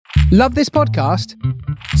Love this podcast?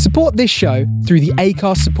 Support this show through the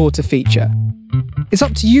Acast supporter feature. It's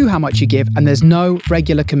up to you how much you give, and there's no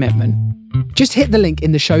regular commitment. Just hit the link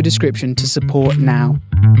in the show description to support now.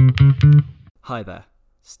 Hi there,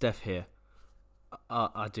 Steph here.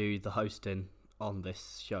 I do the hosting on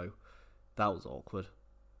this show. That was awkward.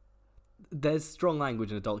 There's strong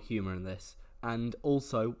language and adult humour in this, and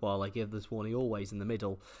also, while I give this warning always in the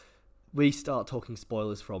middle, we start talking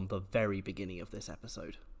spoilers from the very beginning of this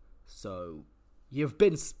episode. So, you've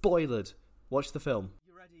been spoiled. Watch the film.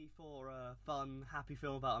 You ready for a fun, happy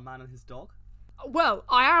film about a man and his dog? Well,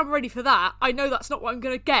 I am ready for that. I know that's not what I'm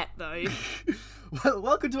going to get, though. Well,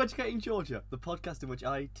 welcome to Educating Georgia, the podcast in which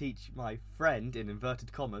I teach my friend, in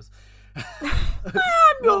inverted commas,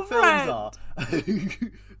 your what friend. films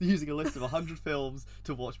are. Using a list of 100 films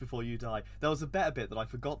to watch before you die. There was a better bit that I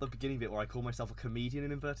forgot, the beginning bit where I call myself a comedian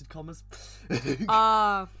in inverted commas.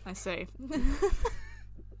 I see.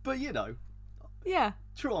 But, you know, Yeah,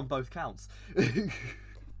 true on both counts.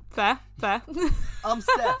 fair. I'm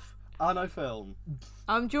Steph. I know film.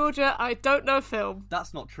 I'm Georgia, I don't know film.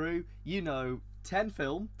 That's not true. You know 10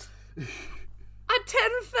 film. A 10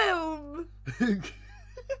 film!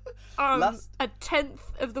 A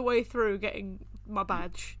 10th of the way through getting my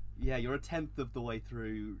badge. Yeah, you're a 10th of the way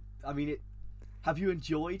through. I mean, have you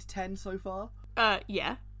enjoyed 10 so far?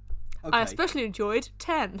 Yeah. Okay. I especially enjoyed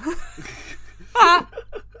 10.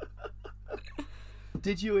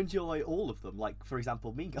 Did you enjoy all of them? Like, for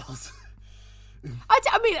example, Mean Girls?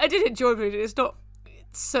 I did enjoy it. It's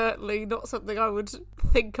certainly not something I would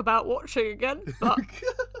think about watching again, but...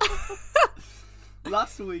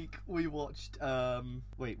 Last week we watched, Con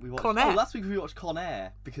Air. last week we watched Con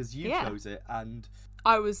Air, because you chose it, and...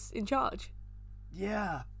 I was in charge.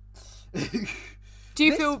 Yeah. Do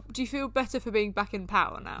you feel better for being back in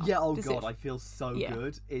power now? Yeah, oh god, I feel so Yeah.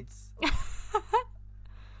 good. It's...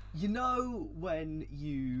 You know when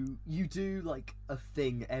you do, like, a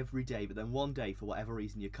thing every day, but then one day, for whatever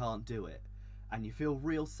reason, you can't do it, and you feel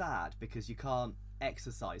real sad because you can't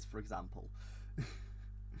exercise, for example.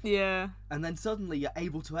 Yeah. And then suddenly you're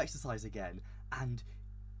able to exercise again, and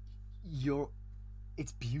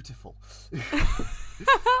it's beautiful.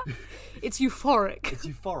 It's euphoric. It's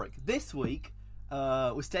euphoric. This week,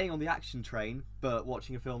 we're staying on the action train, but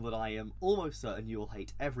watching a film that I am almost certain you will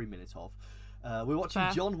hate every minute of. We're watching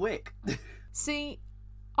Fair. John Wick. See,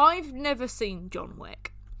 I've never seen John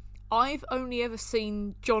Wick. I've only ever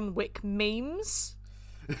seen John Wick memes.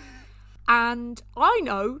 And I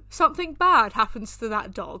know something bad happens to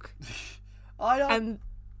that dog. I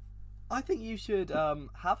think you should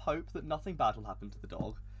have hope that nothing bad will happen to the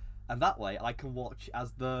dog, and that way I can watch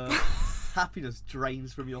as the happiness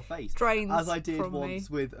drains from your face. As I did once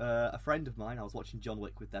with a friend of mine. I was watching John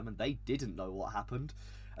Wick with them, and they didn't know what happened.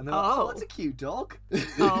 And they're like, oh, that's a cute dog.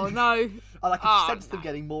 Oh, no. And I could sense them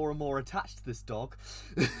getting more and more attached to this dog.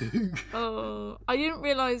 Oh, I didn't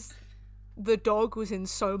realise the dog was in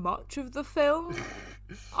so much of the film.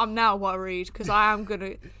 I'm now worried, because I am going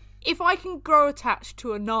to... If I can grow attached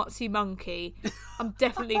to a Nazi monkey, I'm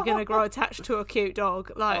definitely going to grow attached to a cute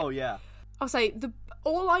dog. Like, oh, yeah. I'll say,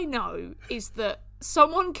 all I know is that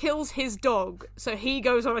someone kills his dog, so he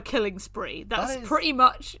goes on a killing spree. That's pretty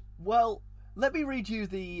much... Well... Let me read you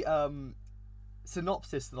the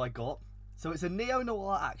synopsis that I got. So it's a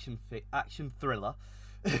neo-noir action thriller.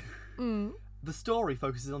 The story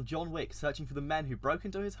focuses on John Wick searching for the men who broke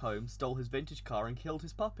into his home, stole his vintage car, and killed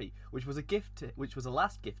his puppy, which was a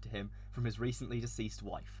last gift to him from his recently deceased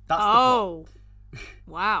wife. That's the plot.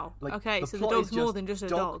 Wow. Like, okay, so the plot is dog's more than just a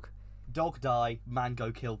dog. Dog die, man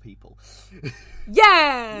go kill people.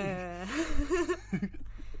 Yeah.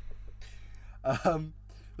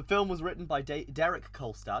 The film was written by Derek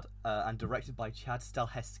Kolstad and directed by Chad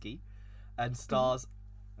Stahelski, and stars...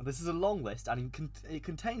 And this is a long list, and it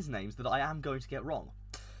contains names that I am going to get wrong.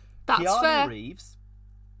 That's Keanu fair. Reeves,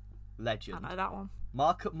 legend. I know that one.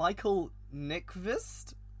 Michael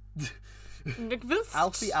Nyqvist, Nyqvist.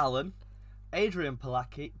 Alfie Allen, Adrian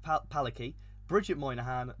Palicki, Bridget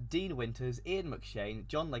Moynihan, Dean Winters, Ian McShane,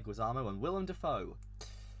 John Leguizamo, and Willem Dafoe.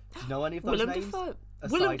 Do you know any of those Willem names? Dafoe.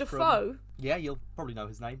 Aside Willem Dafoe? From... Yeah, you'll probably know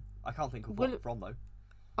his name. I can't think of what from, though.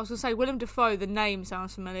 I was going to say, Willem Dafoe, the name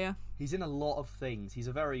sounds familiar. He's in a lot of things. He's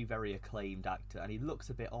a very, very acclaimed actor, and he looks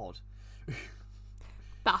a bit odd.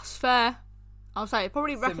 That's fair. I'll say, it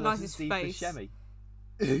probably Similar recognise to his Steve face. Buscemi.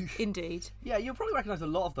 Indeed. Yeah, you'll probably recognise a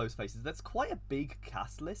lot of those faces. That's quite a big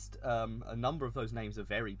cast list. A number of those names are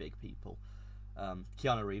very big people.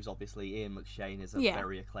 Keanu Reeves, obviously. Ian McShane is a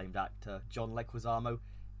very acclaimed actor. John Leguizamo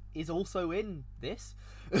is also in this.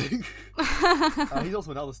 He's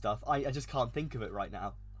also in other stuff. I just can't think of it right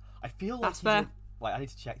now. I feel like Wait, I need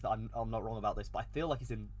to check that I'm not wrong about this, but I feel like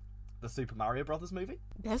he's in the Super Mario Brothers movie.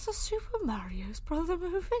 There's a Super Mario's Brother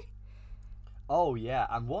movie? Oh yeah,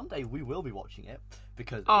 and one day we will be watching it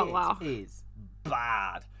because wow. is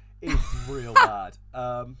bad. It's real bad.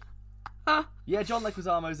 Yeah, John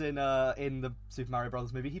Leguizamo's in the Super Mario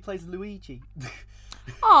Brothers movie. He plays Luigi.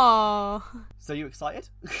 Aww. So you excited?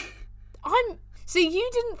 See, you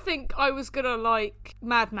didn't think I was gonna like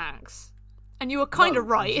Mad Max, and you were kind of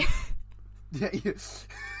right. Yeah.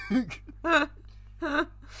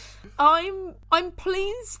 I'm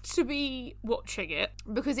pleased to be watching it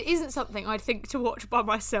because it isn't something I'd think to watch by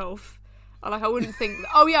myself. Like I wouldn't think,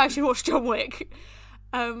 oh yeah, I should watch John Wick.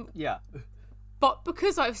 Yeah. But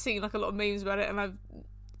because I've seen like a lot of memes about it, and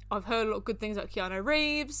I've heard a lot of good things about Keanu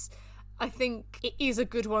Reeves, I think it is a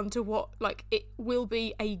good one to watch. Like it will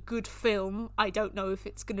be a good film. I don't know if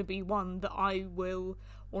it's going to be one that I will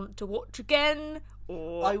want to watch again,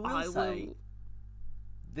 or I will say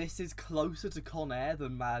this is closer to Con Air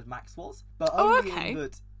than Mad Max was, but only in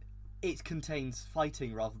that it contains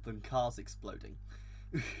fighting rather than cars exploding.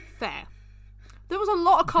 Fair. There was a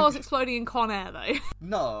lot of cars exploding in Con Air, though.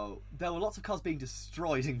 No, there were lots of cars being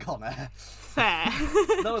destroyed in Con Air. Fair.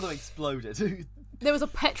 None of them exploded. There was a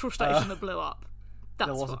petrol station that blew up.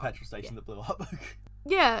 There was a petrol station that blew up.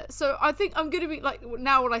 Yeah, so I think I'm going to be like,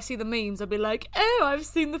 now when I see the memes, I'll be like, oh, I've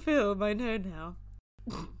seen the film, I know now.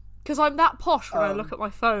 Because I'm that posh when I look at my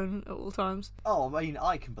phone at all times. Oh, I mean,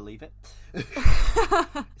 I can believe it.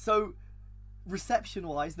 So,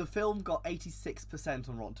 reception-wise, the film got 86%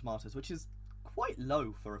 on Rotten Tomatoes, which is quite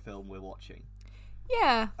low for a film we're watching.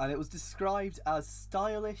 Yeah. And it was described as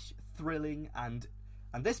stylish, thrilling, and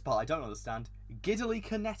this part I don't understand, giddily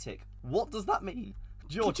kinetic. What does that mean?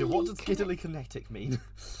 Georgia, what does giddily kinetic mean?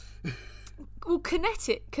 Well,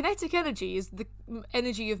 kinetic energy is the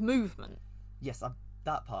energy of movement. Yes,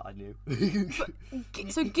 that part I knew.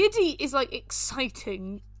 So giddy is like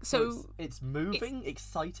exciting. So it's moving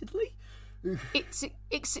excitedly? It's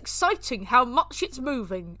exciting how much it's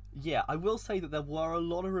moving. Yeah, I will say that there were a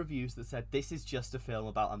lot of reviews that said this is just a film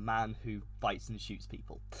about a man who fights and shoots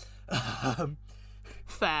people.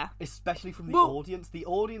 Fair. Especially from the audience. The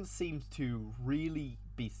audience seemed to really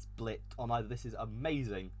be split on either this is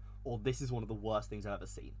amazing or this is one of the worst things I've ever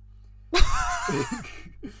seen.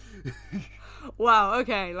 Wow,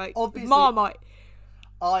 okay, like, obviously, Marmite.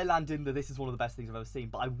 I land in that this is one of the best things I've ever seen,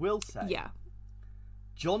 but I will say, yeah,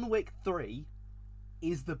 John Wick 3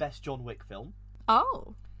 is the best John Wick film.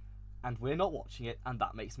 Oh. And we're not watching it, and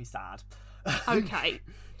that makes me sad. Okay.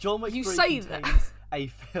 John Wick 3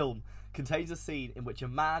 contains a scene in which a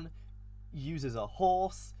man uses a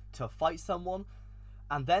horse to fight someone,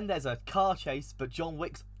 and then there's a car chase, but John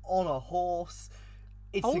Wick's on a horse.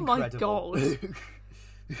 It's incredible. My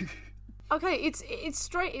god. Okay, it's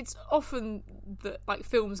straight. It's often that like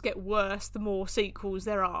films get worse the more sequels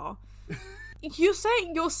there are. You're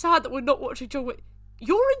saying you're sad that we're not watching John Wick.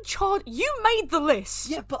 You're in charge. You made the list.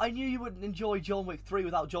 Yeah, but I knew you wouldn't enjoy John Wick 3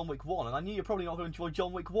 without John Wick 1, and I knew you're probably not going to enjoy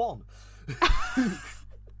John Wick 1.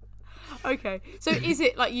 Okay, so is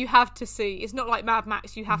it like you have to see? It's not like Mad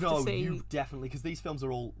Max. You have to see. No, you definitely, because these films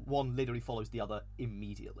are all one literally follows the other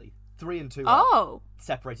immediately. 3 and 2 are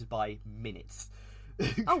separated by minutes.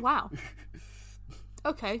 Oh wow.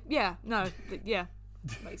 Okay, yeah, no, yeah,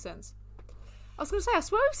 makes sense. I was going to say, I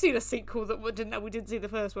swear I've seen a sequel that we didn't see the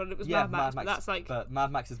first one. And it was Mad Max, but that's like. But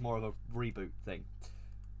Mad Max is more of a reboot thing.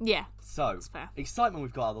 Yeah. So that's fair. Excitement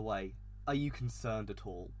we've got out of the way. Are you concerned at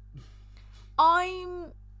all?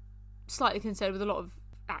 I'm slightly concerned with a lot of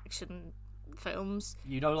action films.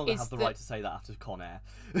 You no longer have the right to say that after Con Air.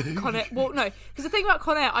 Con Air, well, no, because the thing about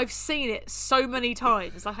Con Air, I've seen it so many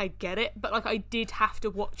times. Like I get it, but like I did have to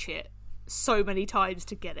watch it so many times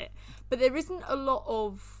to get it. But there isn't a lot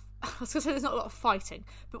of. I was going to say there's not a lot of fighting,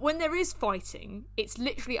 but when there is fighting, it's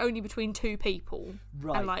literally only between two people.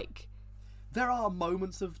 Right. And like. There are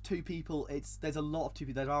moments of two people. There's a lot of two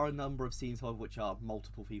people. There are a number of scenes, however, which are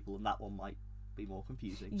multiple people, and that one might be more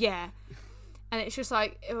confusing. Yeah. And it's just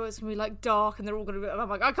like, it's going to be like dark and they're all going to be, and I'm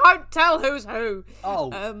like, I can't tell who's who.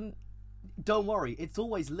 Oh. Don't worry, it's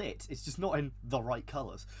always lit. It's just not in the right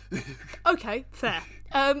colours. Okay, fair.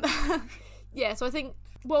 Yeah, so I think,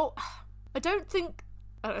 well, I don't think,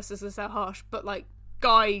 I don't know if this is going to sound harsh, but like,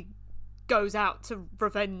 Guy goes out to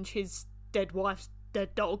revenge his dead wife's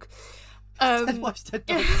dead dog. Dead wife's dead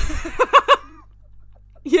dog.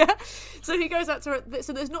 Yeah, so he goes out to.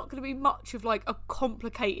 So there's not going to be much of like a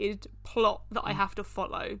complicated plot that I have to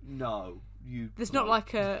follow. No, There's not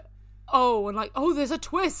like a there's a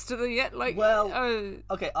twist and then yet like. Well,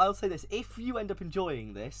 okay, I'll say this: if you end up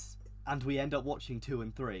enjoying this and we end up watching 2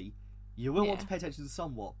 and 3, you will want to pay attention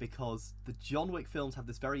somewhat, because the John Wick films have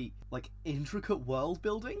this very, like, intricate world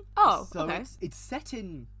building. Oh, so okay. it's set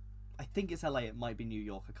in, I think it's LA, it might be New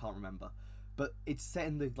York, I can't remember. But it's set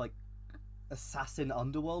in the, like, assassin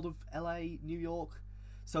underworld of LA, New York.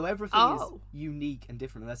 So everything is unique and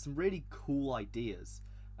different, and there's some really cool ideas.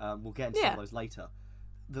 We'll get into some of those later,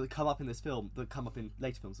 that come up in this film, that come up in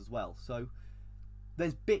later films as well. So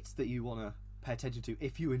there's bits that you want to pay attention to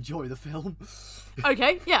if you enjoy the film.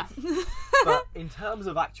 Okay, yeah. But in terms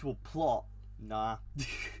of actual plot, nah.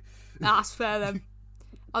 That's fair then.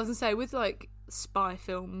 I was gonna say, with like spy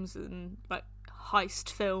films and like heist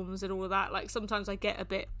films and all of that, like sometimes I get a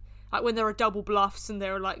bit like when there are double bluffs and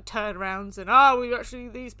there are like turnarounds and we actually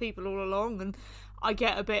these people all along, and I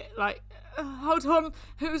get a bit like, hold on,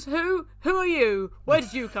 who's who? Who are you? Where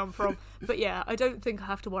did you come from? But yeah, I don't think I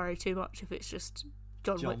have to worry too much if it's just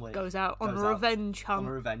John Wick goes out on a revenge hunt. On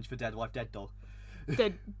a revenge for dead wife, dead dog.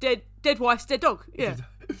 Dead wife's dead dog. Yeah.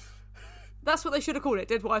 That's what they should have called it,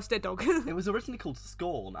 Dead Wife's Dead Dog. It was originally called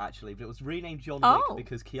Scorn, actually, but it was renamed John Wick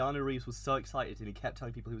because Keanu Reeves was so excited and he kept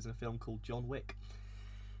telling people he was in a film called John Wick.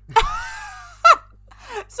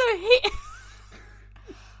 So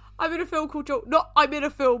I'm in a film called John... Not, I'm in a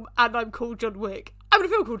film and I'm called John Wick. I'm in a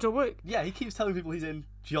film called John Wick. Yeah, he keeps telling people he's in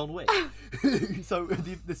John Wick. So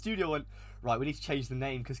the studio went, right, we need to change the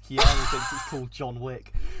name because Keanu thinks it's called John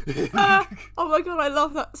Wick. Oh my god, I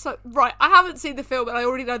love that. So right, I haven't seen the film and I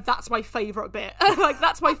already know that's my favourite bit. Like,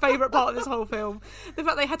 that's my favourite part of this whole film. The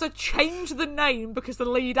fact they had to change the name because the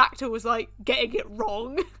lead actor was, like, getting it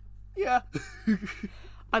wrong. Yeah.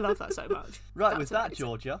 I love that so much. Right, that's with amazing. that,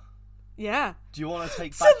 Georgia, yeah. do you want to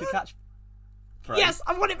take back your catchphrase? Yes,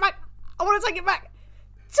 I want it back. I want to take it back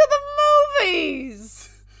to the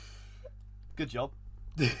movies. Good job.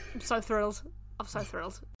 I'm so thrilled. I'm so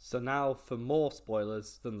thrilled. So now for more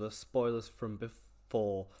spoilers than the spoilers from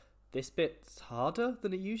before. This bit's harder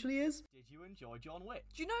than it usually is. Did you enjoy John Wick?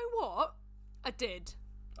 Do you know what? I did.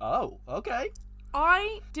 Oh, okay.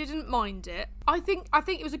 I didn't mind it. I think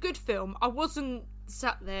it was a good film. I wasn't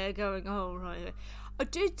sat there going, oh, right. I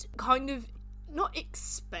did kind of not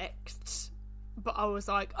expect, but I was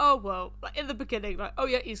like, oh, well, like in the beginning, like, oh,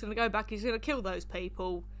 yeah, he's going to go back, he's going to kill those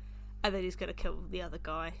people, and then he's going to kill the other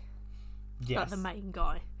guy. Yes. Like the main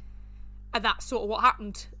guy. And that's sort of what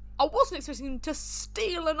happened. I wasn't expecting him to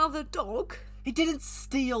steal another dog. He didn't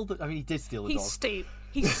steal the... I mean, he did steal the dog.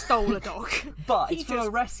 He stole a dog. But it's from a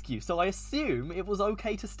rescue, so I assume it was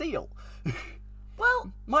okay to steal.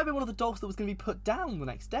 Well... Might be one of the dogs that was going to be put down the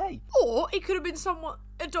next day. Or it could have been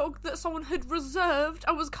a dog that someone had reserved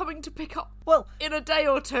and was coming to pick up in a day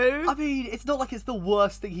or two. I mean, it's not like it's the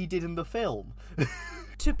worst thing he did in the film.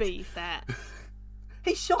 To be fair.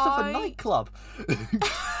 He shot up a nightclub.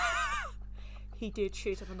 He did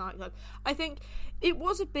shoot up a nightclub. I think it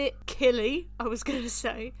was a bit killy, I was going to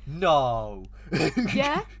say. No.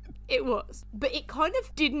 Yeah, it was. But it kind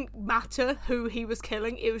of didn't matter who he was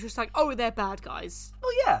killing. It was just like, oh, they're bad guys.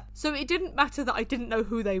 Well, yeah. So it didn't matter that I didn't know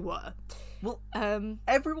who they were. Well,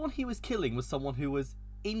 everyone he was killing was someone who was,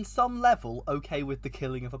 in some level, okay with the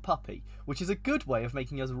killing of a puppy, which is a good way of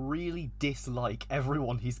making us really dislike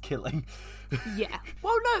everyone he's killing. Yeah.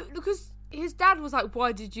 Well, no, because his dad was like,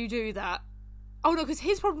 why did you do that? Oh, no, because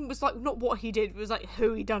his problem was, like, not what he did, it was, like,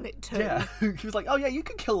 who he done it to. Yeah, he was like, oh, yeah, you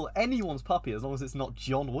can kill anyone's puppy as long as it's not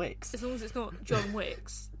John Wick's. As long as it's not John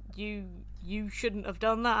Wick's. You shouldn't have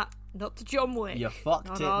done that. Not to John Wick. You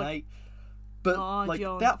fucked it, mate. But, like,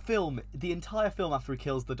 John. that film, the entire film after he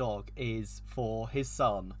kills the dog is for his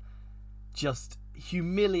son just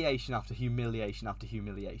humiliation after humiliation after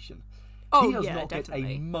humiliation. Oh, he does yeah, not definitely.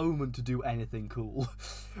 get a moment to do anything cool,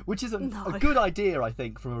 which is a good idea, I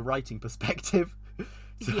think, from a writing perspective,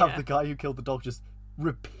 to have the guy who killed the dog just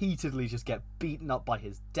repeatedly just get beaten up by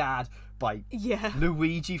his dad, by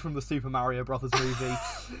Luigi from the Super Mario Brothers movie.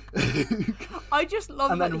 I just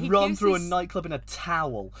love and that then he run gives through his... a nightclub in a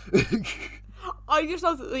towel. I just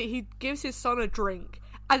love that he gives his son a drink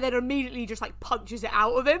and then immediately just, like, punches it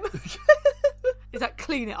out of him. He's like,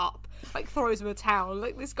 clean it up. Like, throws him a towel.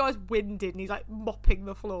 Like, this guy's winded and he's, like, mopping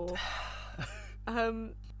the floor.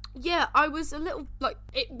 Yeah, I was a little, like,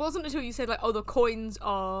 it wasn't until you said, like, oh, the coins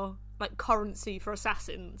are, like, currency for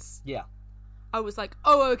assassins. Yeah. I was like,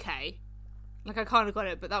 oh, okay. Like, I kind of got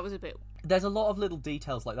it, but that was a bit... There's a lot of little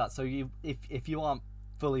details like that, so if you aren't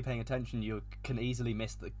fully paying attention, you can easily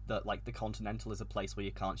miss that like, the Continental is a place where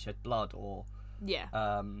you can't shed blood, or... Yeah.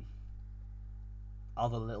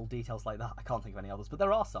 other little details like that. I can't think of any others, but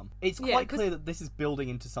there are some. It's quite clear that this is building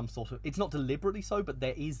into some sort of... It's not deliberately so, but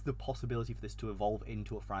there is the possibility for this to evolve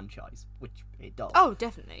into a franchise, which it does. Oh,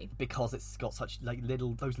 definitely. Because it's got such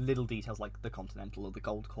those little details like the Continental or the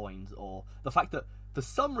gold coins, or the fact that for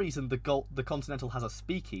some reason the Continental has a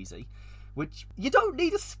speakeasy, which you don't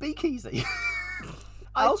need a speakeasy.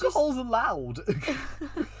 Alcohol's allowed.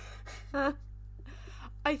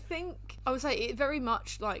 I think I would say it very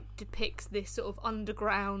much like depicts this sort of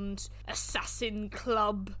underground assassin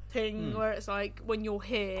club thing where it's like, when you're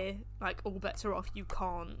here, like, all bets are off. You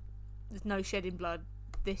can't. There's no shedding blood.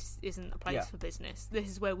 This isn't a place for business. This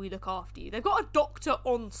is where we look after you. They've got a doctor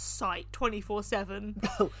on site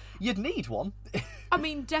 24/7. You'd need one. I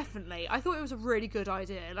mean, definitely. I thought it was a really good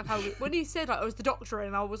idea. Like, when he said, like, I was the doctor,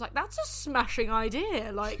 and I was like, that's a smashing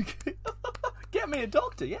idea. Like, get me a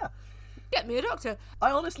doctor, yeah. Get me a doctor.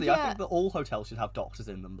 I think that all hotels should have doctors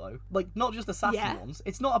in them, though. Like, not just assassin ones.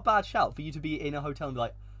 It's not a bad shout for you to be in a hotel and be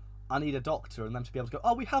like, I need a doctor, and them to be able to go,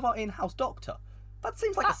 oh, we have our in-house doctor. That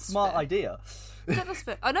seems like a smart idea. Yeah, that's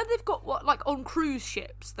fair. I know they've got, on cruise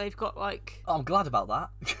ships, they've got, like... Oh, I'm glad about that.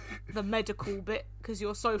 the medical bit, because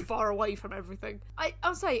you're so far away from everything.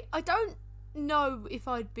 I'll say, I don't know if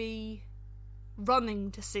I'd be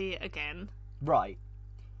running to see it again. Right.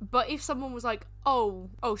 But if someone was like, oh,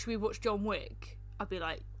 should we watch John Wick? I'd be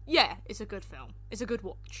like, yeah, it's a good film. It's a good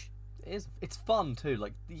watch. It is. It's fun, too.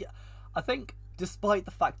 Like, yeah, I think, despite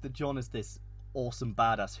the fact that John is this awesome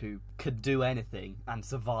badass who could do anything and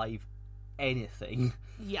survive anything,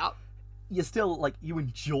 yep, you're still, like, you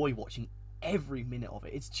enjoy watching every minute of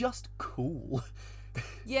it. It's just cool.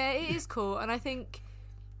 Yeah, it is cool. And I think...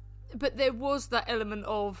 But there was that element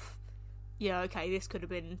of... Yeah, okay, this could have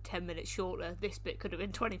been 10 minutes shorter. This bit could have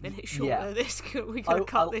been 20 minutes shorter. Yeah. We could have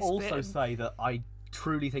cut this bit. I'll also say that I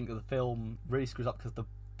truly think that the film really screws up because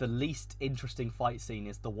the least interesting fight scene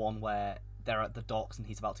is the one where they're at the docks and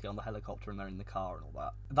he's about to get on the helicopter and they're in the car and all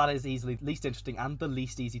that. That is easily least interesting and the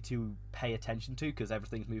least easy to pay attention to because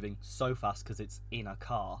everything's moving so fast because it's in a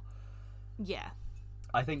car. Yeah.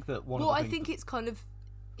 I think that one of the Well, I think it's kind of...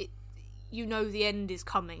 You know the end is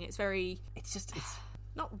coming. It's very... It's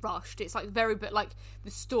not rushed, it's like very bit like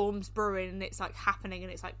the storm's brewing and it's like happening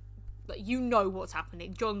and it's like you know what's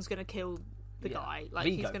happening. John's gonna kill the guy, like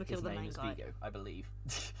Vigo, he's gonna kill the main guy. Vigo, I believe.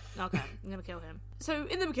 Okay, I'm gonna kill him. So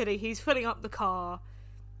in the beginning he's filling up the car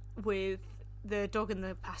with the dog in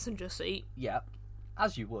the passenger seat. Yeah,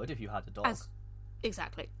 as you would if you had a dog.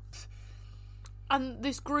 Exactly. And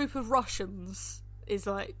this group of Russians is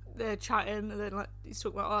like, they're chatting and then like he's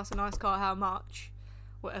talking about, oh, it's a nice car, how much?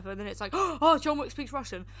 Whatever, and then it's like, oh, John Wick speaks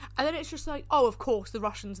Russian, and then it's just like, oh, of course the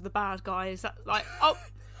Russians are the bad guys. That like, oh,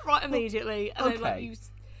 right, immediately, and then like you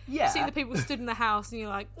see the people stood in the house, and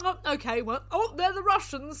you're like, oh, okay, well, oh, they're the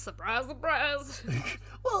Russians, surprise, surprise.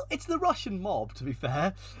 Well, it's the Russian mob, to be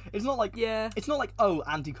fair. It's not like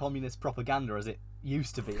anti-communist propaganda as it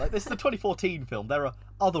used to be. Like, this is a 2014 film. There are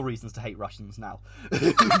other reasons to hate Russians now.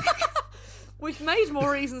 We've made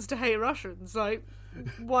more reasons to hate Russians. Like,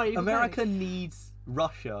 why? America needs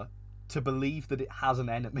Russia to believe that it has an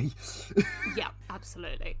enemy. Yeah,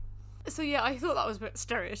 absolutely. So yeah, I thought that was a bit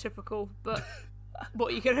stereotypical, but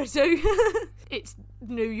what are you gonna do? It's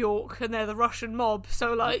New York and they're the Russian mob,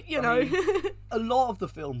 so like, you know. A lot of the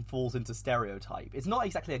film falls into stereotype. It's not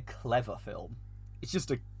exactly a clever film. It's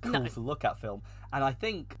just a cool to look at film. And I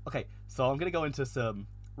think, okay, so I'm gonna go into some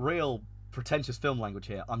real pretentious film language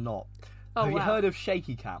here. I'm not. Have you heard of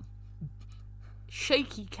shaky cam?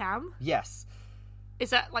 Shaky cam? Yes. Is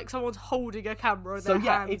that like someone's holding a camera in their hands?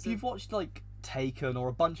 So yeah, if you've watched like Taken or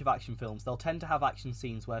a bunch of action films, they'll tend to have action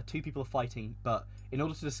scenes where two people are fighting, but in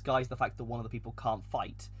order to disguise the fact that one of the people can't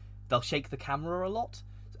fight, they'll shake the camera a lot,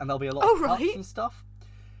 and there'll be a lot of cuts and stuff.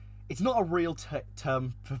 It's not a real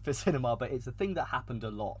term for cinema, but it's a thing that happened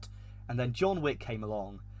a lot. And then John Wick came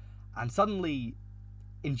along, and suddenly...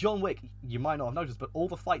 In John Wick, you might not have noticed, but all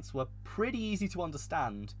the fights were pretty easy to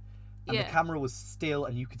understand, and the camera was still,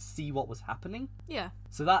 and you could see what was happening. Yeah.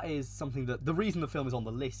 So that is something that... The reason the film is on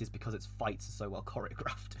the list is because its fights are so well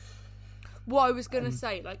choreographed. Well, I was going to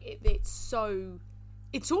say, like, it's so...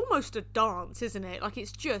 It's almost a dance, isn't it? Like,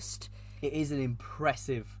 it's just... It is an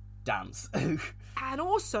impressive dance. And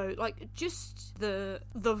also, like, just the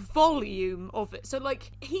volume of it. So,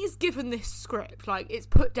 like, he's given this script, like, it's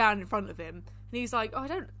put down in front of him, and he's like, oh, I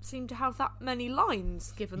don't seem to have that many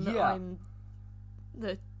lines, given that I'm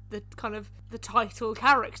the kind of the title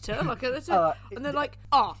character. Like, and they're like,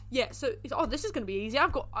 so this is going to be easy.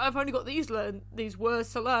 I've only got these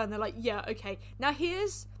words to learn. They're like, yeah, okay. Now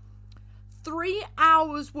here's 3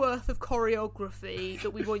 hours worth of choreography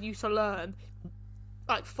that we want you to learn.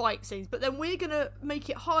 like fight scenes, but then we're gonna make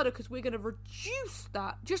it harder because we're gonna reduce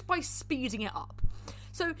that just by speeding it up.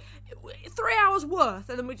 So 3 hours worth,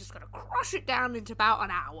 and then we're just gonna crush it down into about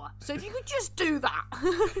an hour. So if you could just do that.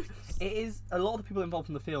 It is, a lot of the people involved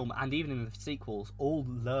in the film and even in the sequels all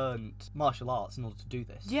learned martial arts in order to do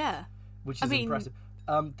this. Yeah, which is impressive.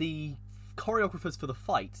 The choreographers for the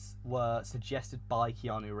fights were suggested by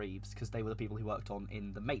Keanu Reeves because they were the people who worked on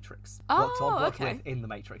in The Matrix. Worked with in The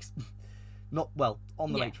Matrix. On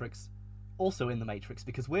The Matrix. Also in The Matrix,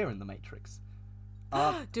 because we're in The Matrix.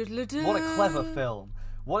 What a clever film.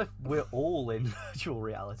 What if we're all in virtual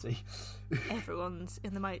reality? Everyone's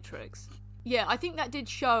in The Matrix. Yeah, I think that did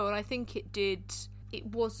show, and I think it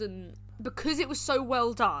wasn't... Because it was so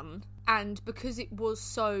well done, and because it was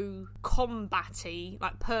so combat-y,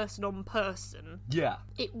 like person on person, yeah,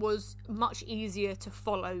 it was much easier to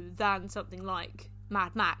follow than something like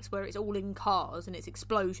Mad Max, where it's all in cars and it's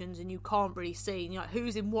explosions and you can't really see, and you're like,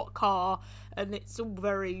 who's in what car, and it's all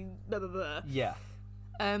very blah blah blah. Yeah.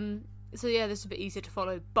 So yeah, this is a bit easier to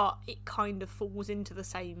follow, but it kind of falls into the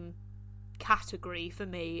same category for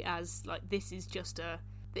me as like this is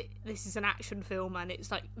an action film, and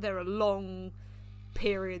it's like there are long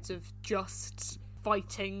periods of just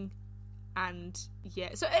fighting, and yeah.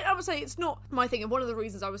 So I would say it's not my thing, and one of the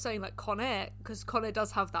reasons I was saying like Con Air, because Con Air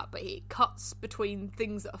does have that, but it cuts between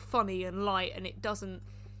things that are funny and light, and it doesn't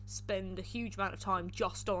spend a huge amount of time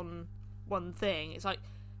just on one thing. It's like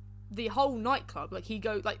the whole nightclub, like he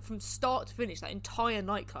goes like from start to finish, that entire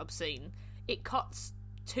nightclub scene, it cuts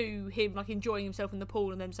to him like enjoying himself in the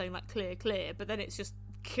pool and then saying like clear, but then it's just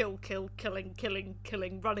killing,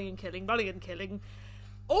 running and killing,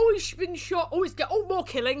 always been shot, always get more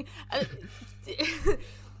killing.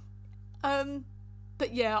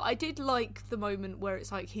 But yeah, I did like the moment where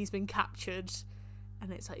it's like he's been captured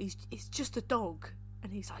and it's like it's just a dog,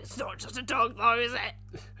 and he's like, it's not just a dog though, is it?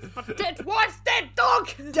 It's my dead wife's dead dog.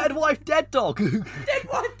 Dead wife, dead dog. Dead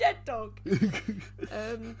wife, dead dog.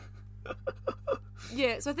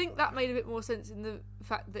 Yeah, so I think that made a bit more sense in the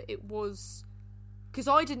fact that it was... Because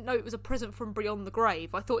I didn't know it was a present from Beyond the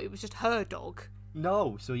Grave. I thought it was just her dog.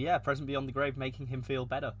 No, so yeah, present beyond the grave, making him feel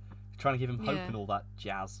better. Trying to give him hope and all that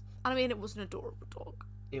jazz. And I mean, it was an adorable dog.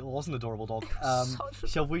 It was an adorable dog.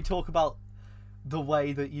 Shall we talk about the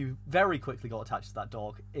way that you very quickly got attached to that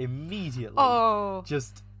dog immediately? Oh.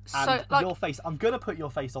 Just... So, And like, your face, I'm going to put your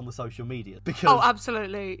face on the social media because... Oh,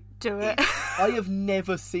 absolutely. Do it. I have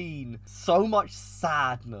never seen so much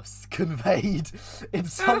sadness conveyed in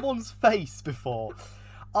someone's face before.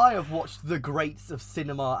 I have watched the greats of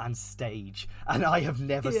cinema and stage, and I have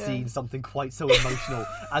never seen something quite so emotional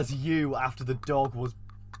as you after the dog was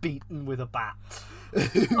beaten with a bat.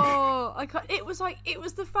 Oh, I can't. It was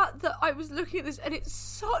the fact that I was looking at this, and it's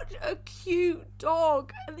such a cute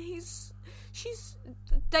dog, and she's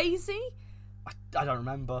Daisy? I don't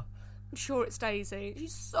remember. I'm sure it's Daisy.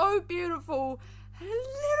 She's so beautiful. Her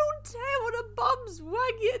little tail and her bum's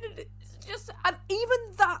wagging, and it's just, and even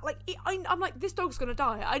that, like, I'm like, this dog's gonna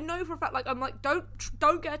die. I know for a fact, like, I'm like, don't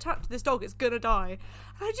get attached to this dog. It's gonna die. And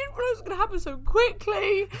I didn't realize it was gonna happen so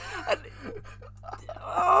quickly. And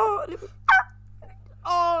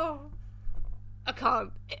I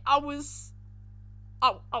can't. I was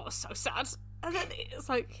so sad. And then it's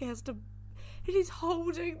like he has to. And he's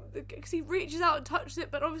holding, because he reaches out and touches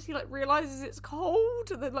it, but obviously, like, realises it's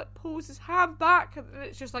cold, and then, like, pulls his hand back, and then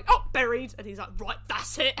it's just like, oh, buried, and he's like, right,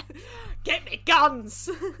 that's it, get me guns,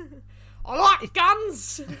 I like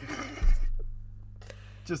guns.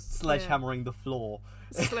 Just sledgehammering the floor.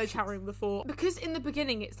 Sledgehammering the floor. Because in the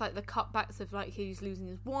beginning, it's like the cutbacks of, like, he's losing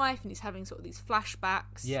his wife, and he's having sort of these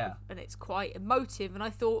flashbacks, and it's quite emotive, and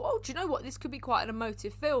I thought, oh, do you know what, this could be quite an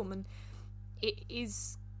emotive film, and it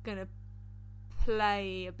is gonna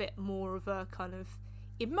play a bit more of a kind of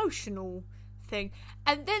emotional thing,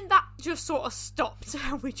 and then that just sort of stopped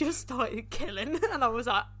and we just started killing, and I was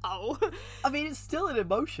like, oh. I mean, it's still an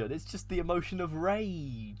emotion, it's just the emotion of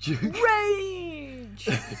rage.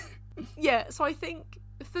 Yeah, so I think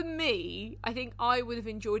for me, I think I would have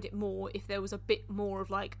enjoyed it more if there was a bit more of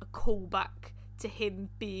like a callback to him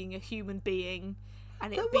being a human being.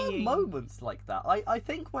 And there were moments like that. I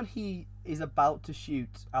think when he is about to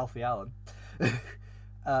shoot Alfie Allen,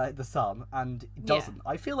 the son, and doesn't,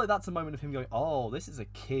 I feel like that's a moment of him going, oh, this is a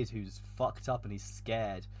kid who's fucked up and he's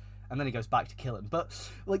scared, and then he goes back to kill him. But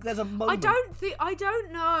like, there's a moment. I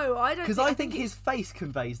don't know. Because I think his face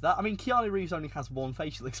conveys that. I mean, Keanu Reeves only has one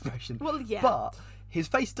facial expression. Well, yeah. But his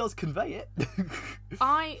face does convey it.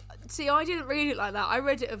 I didn't read it like that. I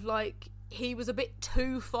read it of like, he was a bit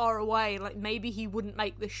too far away, like maybe he wouldn't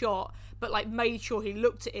make the shot, but like made sure he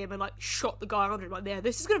looked at him and like shot the guy under him, like, there,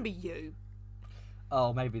 this is gonna be you.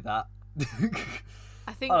 Oh, maybe that.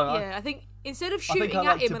 I think, I don't know. yeah, I think instead of I think shooting I at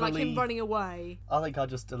like him to and like him believe- running away, I think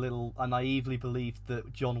I naively believed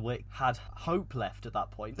that John Wick had hope left at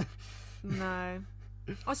that point. no.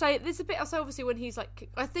 I say there's a bit. I say obviously when he's like,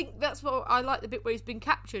 I think that's what I like the bit where he's been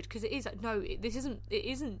captured, because it is like, no, this isn't. It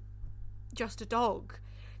isn't just a dog.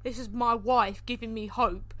 This is my wife giving me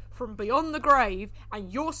hope from beyond the grave,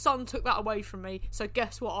 and your son took that away from me. So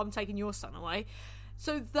guess what? I'm taking your son away.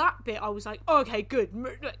 So that bit, I was like, oh, okay, good,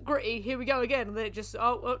 gritty. Here we go again. And then it just,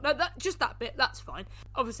 oh, well, no, just that bit. That's fine.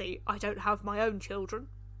 Obviously, I don't have my own children,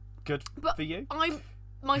 Good but for you. I'm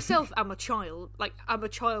myself am a child. Like, I'm a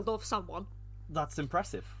child of someone. That's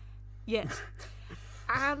impressive. Yes.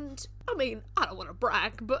 And, I mean, I don't want to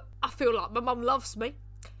brag, but I feel like my mum loves me.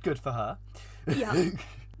 Good for her. Yeah.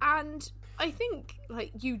 And I think,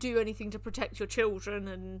 like, you do anything to protect your children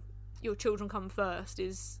and your children come first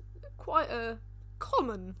is quite a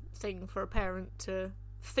common thing for a parent to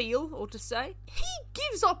feel or to say. He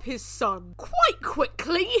gives up his son quite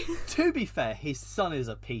quickly. To be fair, his son is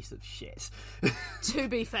a piece of shit. To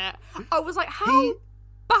be fair. I was like, how He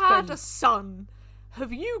bad spends- a son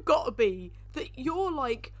have you got to be that your,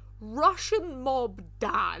 like, Russian mob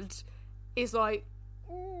dad is like,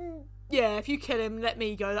 yeah, if you kill him, let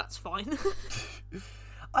me go, that's fine.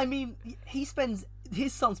 I mean, his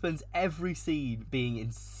son spends every scene being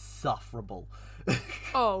insufferable.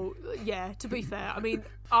 Oh, yeah, to be fair, I mean,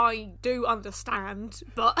 I do understand,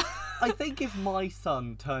 but... I think if my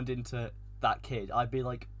son turned into that kid, I'd be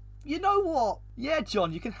like, you know what? Yeah,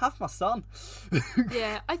 John, you can have my son.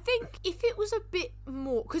 Yeah, I think if it was a bit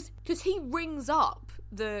more... Because he rings up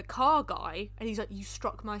the car guy, and he's like, you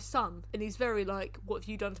struck my son. And he's very like, what have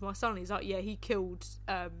you done to my son? And he's like, yeah, he killed...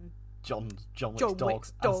 John Wick's John dog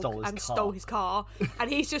Wick's and dog stole his car. stole his car. And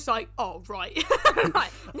he's just like, oh, right.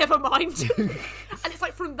 Like, never mind. And it's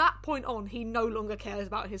like, from that point on, he no longer cares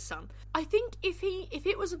about his son. I think if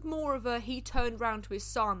it was more of a, he turned round to his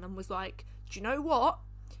son and was like, do you know what?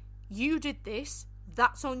 You did this.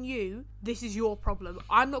 That's on you. This is your problem.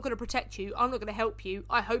 I'm not going to protect you. I'm not going to help you.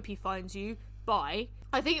 I hope he finds you. Bye.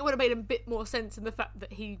 I think it would have made a bit more sense in the fact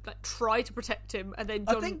that he like tried to protect him, and then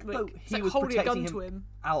John I think, Wick though, is, he like, was holding a gun protecting to him.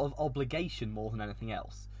 out of obligation more than anything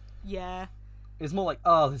else. Yeah. It's more like,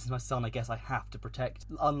 oh, this is my son, I guess I have to protect.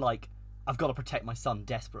 Unlike, I've got to protect my son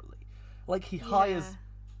desperately. Like, he hires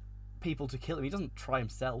people to kill him. He doesn't try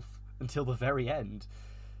himself until the very end.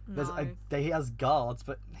 No. He has guards,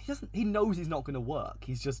 but he knows he's not going to work.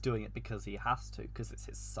 He's just doing it because he has to, because it's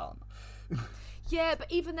his son. Yeah,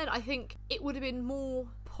 but even then, I think it would have been more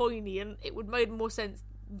poignant. It would have made more sense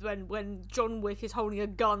when John Wick is holding a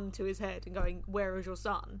gun to his head and going, where is your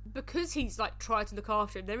son? Because he's, like, tried to look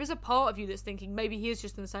after him, there is a part of you that's thinking maybe he is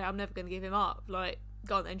just going to say, I'm never going to give him up. Like,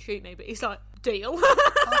 go on then, shoot me. But he's like, deal.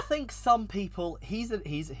 I think some people, he's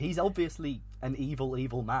obviously an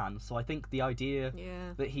evil man, so I think the idea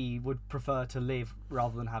Yeah. that he would prefer to live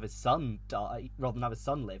rather than have his son die, rather than have his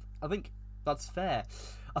son live, I think that's fair.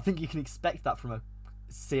 I think you can expect that from a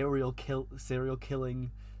serial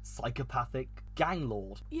killing psychopathic gang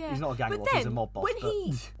lord. Yeah. He's not a gang but lord, then, he's a mob boss.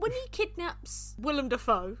 when he kidnaps Willem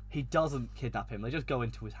Dafoe... He doesn't kidnap him, they just go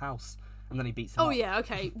into his house and then he beats him Oh, up. yeah,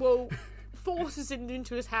 okay. Well, forces him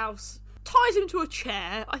into his house, ties him to a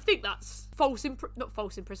chair. I think that's not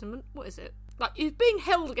false imprisonment. What is it? Like, he's being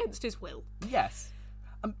held against his will. Yes.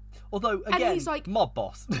 Although, again, he's like- mob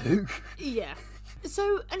boss. Yeah.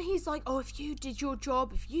 So, and he's like, oh, if you did your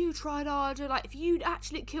job, if you tried harder, like, if you'd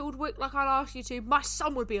actually killed Wick like I'd asked you to, my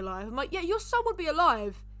son would be alive. I'm like, yeah, your son would be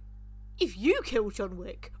alive if you killed John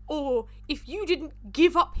Wick, or if you didn't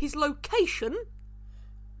give up his location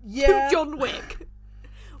Yeah, to John Wick.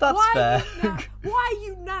 that's fair. Why are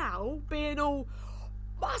you now being all,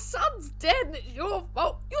 my son's dead and it's your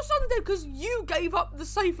fault? Your son's dead because you gave up the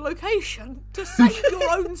safe location to save your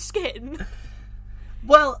own skin.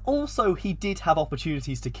 Well, also, he did have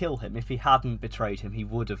opportunities to kill him. If he hadn't betrayed him, he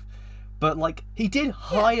would have. But, like, he did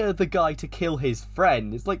hire the guy to kill his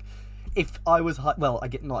friend. It's like, if I was... not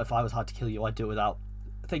if I was hired to kill you, I'd do it without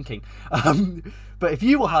thinking. But if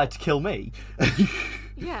you were hired to kill me...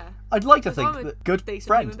 Yeah. I'd like to 'Cause think I'm a that... Good decent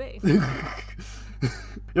friend. human being.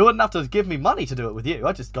 You wouldn't have to give me money to do it with you.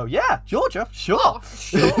 I'd just go, yeah, Georgia, sure. Oh,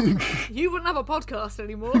 sure. You wouldn't have a podcast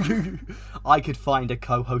anymore. I could find a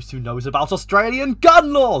co-host who knows about Australian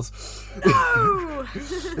gun laws. No!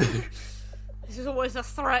 This is always a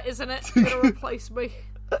threat, isn't it? You're going to replace me.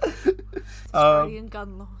 Australian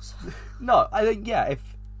gun laws. No, I think, yeah,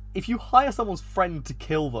 if you hire someone's friend to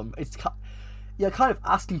kill them, you're kind of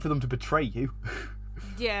asking for them to betray you.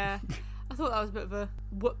 Yeah. I thought that was a bit of a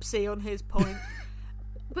whoopsie on his point.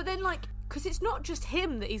 But then, like, because it's not just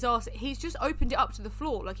him that he's asked. He's just opened it up to the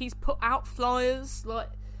floor. Like, he's put out flyers, like,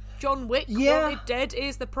 John Wick, wanted dead,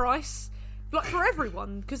 here's the price. Like, for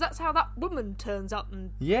everyone, because that's how that woman turns up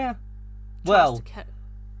and well,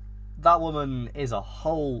 that woman is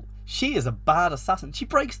she is a bad assassin. She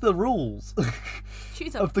breaks the rules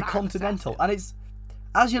She's of the Continental. Assassin. And it's,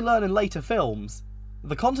 as you learn in later films,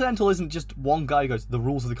 the Continental isn't just one guy who goes, the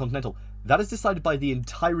rules of the Continental. That is decided by the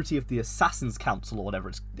entirety of the Assassin's Council, or whatever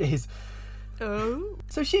it is. Oh.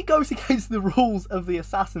 So she goes against the rules of the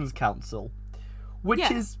Assassin's Council,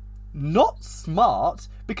 which is not smart,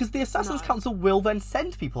 because the Assassin's Council will then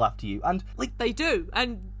send people after you, and, like... They do,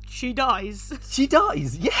 and she dies. She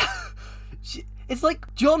dies, yeah! It's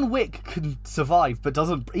like John Wick can survive, but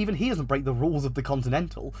he doesn't break the rules of the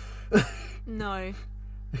Continental. No.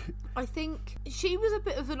 I think she was a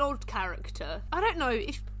bit of an odd character. I don't know,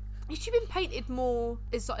 if she'd been painted more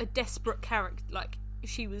as like a desperate character, like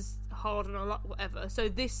she was hard on her luck, whatever. So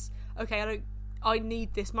this, okay, I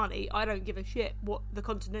need this money. I don't give a shit what the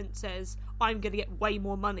continent says. I'm going to get way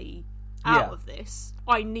more money out of this.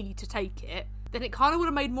 I need to take it. Then it kind of would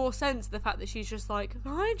have made more sense, the fact that she's just like,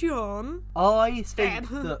 hi, John. I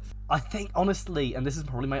think, honestly, and this is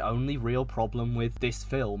probably my only real problem with this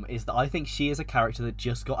film, is that I think she is a character that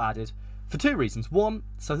just got added for two reasons. One,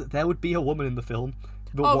 so that there would be a woman in the film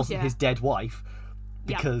that wasn't his dead wife,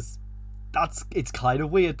 because it's kind of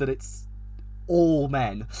weird that it's all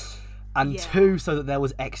men. And two, so that there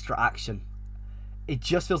was extra action. It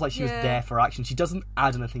just feels like she was there for action. She doesn't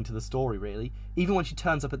add anything to the story, really. Even when she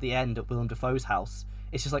turns up at the end at Willem Dafoe's house,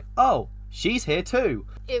 it's just like, oh, she's here too.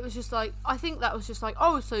 It was just like, I think that was just like,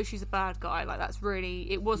 oh, so she's a bad guy. Like, that's really,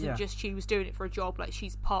 it wasn't just she was doing it for a job. Like,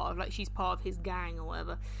 she's part of his gang or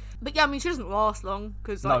whatever. But yeah, I mean, she doesn't last long,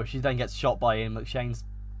 because like... No, she then gets shot by Ian McShane's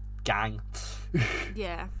gang.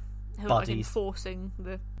 Yeah. Who are like enforcing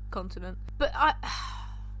the continent. But I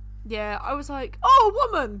was like, oh,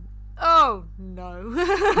 woman! Oh, no.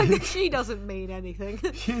 She doesn't mean anything.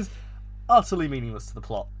 She's utterly meaningless to the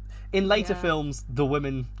plot. In later films, the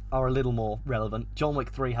women are a little more relevant. John Wick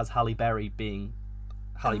 3 has Halle Berry being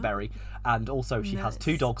Halle Berry, and also she has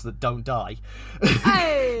two dogs that don't die.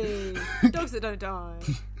 Hey! Dogs that don't die.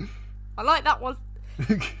 I like that one.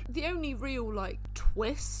 The only real, like,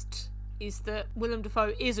 twist is that Willem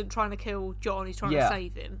Dafoe isn't trying to kill John, he's trying to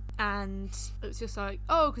save him. And it's just like,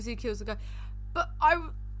 oh, because he kills the guy. But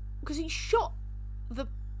because he shot the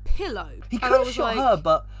pillow. He could have shot her,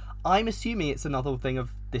 but I'm assuming it's another thing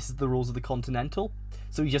of, this is the rules of the Continental.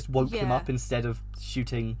 So he just woke him up instead of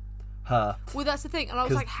shooting her. Well, that's the thing. And I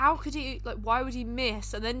was like, how could he, like, why would he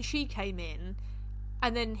miss? And then she came in,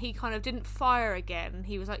 and then he kind of didn't fire again.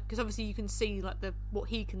 He was like, because obviously you can see, like, what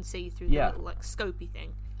he can see through the little, like, scopey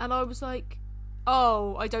thing. And I was like,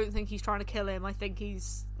 oh, I don't think he's trying to kill him. I think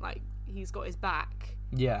he's got his back.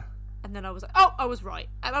 Yeah. And then I was like, oh, I was right.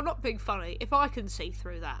 And I'm not being funny. If I can see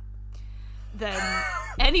through that, then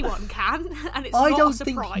anyone can, and it's not a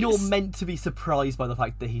surprise. I don't think you're meant to be surprised by the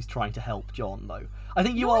fact that he's trying to help John, though. I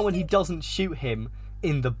think you are when he doesn't shoot him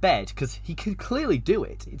in the bed, because he can clearly do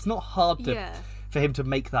it. It's not hard for him to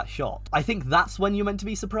make that shot. I think that's when you're meant to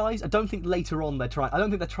be surprised. I don't think later on I don't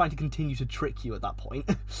think they're trying to continue to trick you at that point.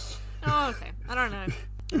 Oh, okay. I don't know.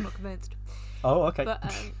 I'm not convinced. Oh, okay. But,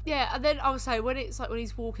 and then I was saying, when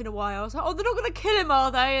he's walking away, I was like, oh, they're not going to kill him,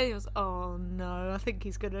 are they? And he was, oh, no, I think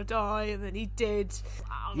he's going to die. And then he did.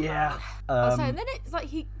 Oh, yeah. I was saying, then it's like,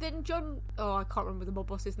 then John, I can't remember the mob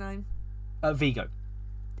boss's name. Vigo.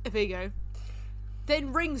 Vigo.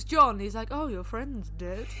 Then rings John, he's like, oh, your friend's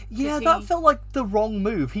dead. Yeah, that felt like the wrong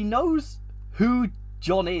move. He knows who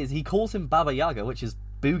John is. He calls him Baba Yaga, which is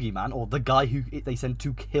Boogeyman, or the guy who they send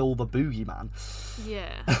to kill the Boogeyman.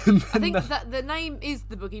 Yeah. I think that the name is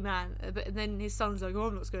the Boogeyman, but then his son's like, oh,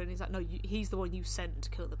 I'm not scared. And he's like, no, he's the one you sent to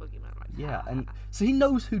kill the Boogeyman. Like, yeah, and so he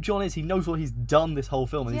knows who John is. He knows what he's done this whole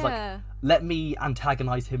film, and he's like, let me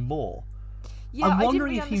antagonize him more. Yeah, I'm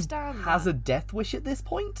wondering if he has that. a death wish at this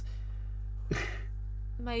point.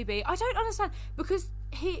 Maybe. I don't understand, because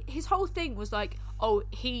his whole thing was like, oh,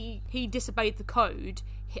 he disobeyed the code.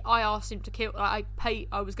 I asked him to kill. I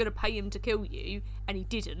was going to pay him to kill you, and he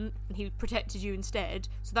didn't, and he protected you instead.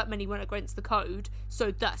 So that meant he went against the code.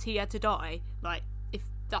 So he had to die. Like, if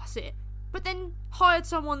that's it. But then hired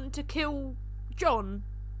someone to kill John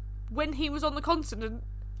when he was on the continent.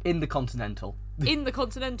 In the Continental. In the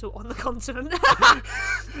Continental, on the continent.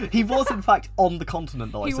 He was, in fact, on the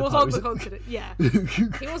continent, though, I suppose. He was on the continent, yeah.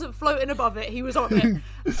 He wasn't floating above it, he was on it.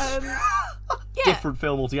 Yeah. Different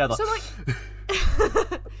film altogether. So, like...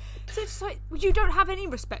 So it's like, you don't have any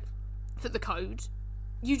respect for the code.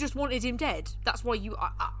 you just wanted him dead. That's why you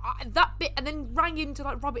that bit, and then rang him to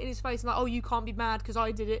like rub it in his face and like, oh, you can't be mad because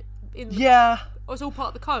I did it. Yeah. It was all part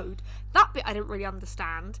of the code. That bit I didn't really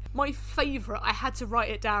understand. My favourite, I had to write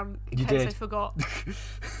it down in case I forgot.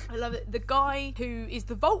 I love it. The guy who is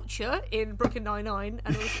the Vulture in Brooklyn Nine-Nine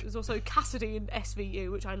and is also Cassidy in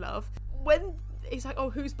SVU, which I love. When he's like, oh,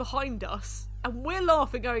 who's behind us? And we're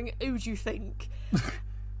laughing, going, who do you think?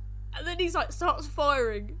 And then he's like, starts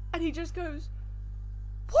firing, and he just goes,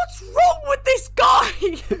 what's wrong with this guy?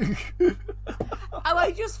 And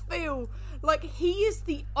I just feel like he is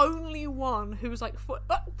the only one who's like, why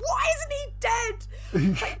isn't he dead?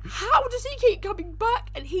 Like, how does he keep coming back?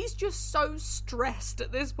 And he's just so stressed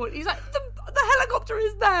at this point. He's like, the helicopter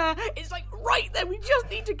is there. It's like right there. We just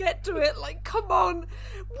need to get to it. Like, come on.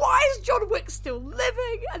 Why is John Wick still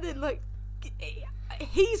living? And then like,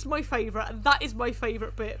 he's my favourite, and that is my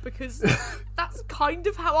favourite bit because that's kind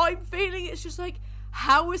of how I'm feeling. It's just like,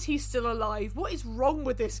 how is he still alive? What is wrong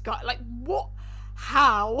with this guy? Like, what?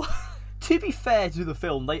 How? To be fair to the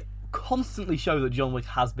film, they constantly show that John Wick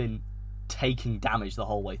has been taking damage the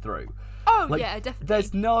whole way through. Oh, like, yeah, definitely.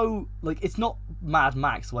 There's no, like, it's not Mad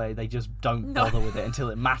Max where they just don't bother with it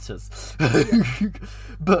until it matters.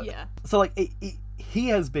 But, so, like, he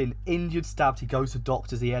has been injured, stabbed, he goes to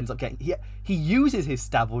doctors, he ends up getting... He uses his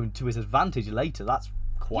stab wound to his advantage later. That's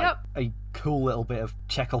quite a cool little bit of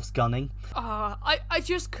Chekhov's gunning. I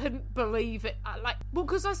just couldn't believe it.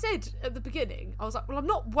 Because I said at the beginning, I was like, well, I'm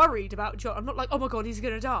not worried about John. I'm not like, oh my god, he's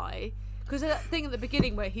going to die. Because that thing at the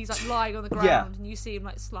beginning where he's like lying on the ground and you see him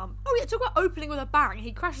like slump. Oh yeah, talk about opening with a bang.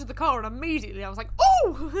 He crashes the car and immediately I was like,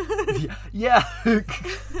 oh! Yeah. So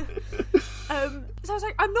I was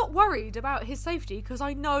like, I'm not worried about his safety because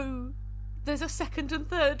I know there's a second and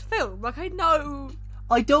third film. Like, I know...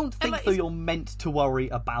 I don't think that you're meant to worry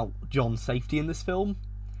about John's safety in this film.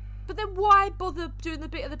 But then why bother doing the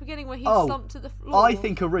bit at the beginning where he's slumped to the floor? I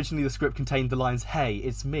think originally the script contained the lines, hey,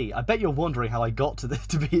 it's me. I bet you're wondering how I got to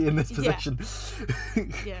be in this position.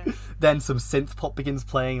 Yeah. Then some synth pop begins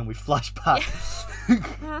playing and we flash back.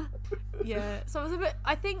 Yeah. So it was a bit...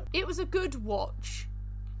 I think it was a good watch,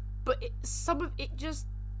 but some of it just...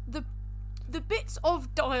 The bits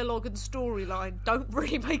of dialogue and storyline don't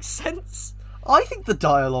really make sense. I think the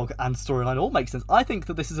dialogue and storyline all make sense. I think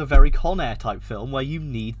that this is a very Con Air type film where you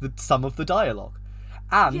need some of the dialogue.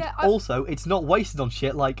 And also, it's not wasted on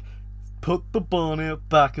shit like, put the bunny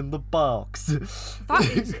back in the box. That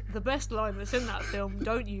is the best line that's in that film.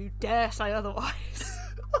 Don't you dare say otherwise.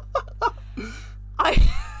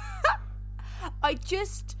 I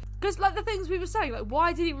just... Because, like, the things we were saying, like,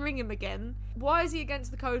 why did he ring him again? Why is he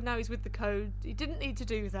against the code? Now he's with the code. He didn't need to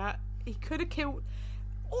do that. He could have killed...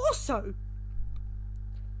 Also...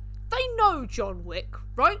 They know John Wick,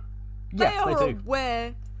 right? Yes, they do.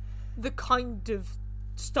 Aware the kind of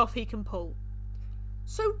stuff he can pull.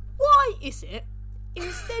 So why is it,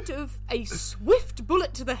 instead of a swift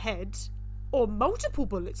bullet to the head, or multiple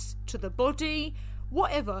bullets to the body,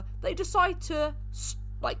 whatever, they decide to,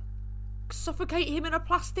 like, suffocate him in a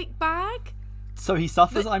plastic bag? So he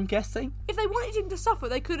suffers, I'm guessing? If they wanted him to suffer,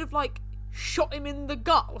 they could have, like, shot him in the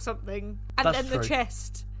gut or something, and That's then true. The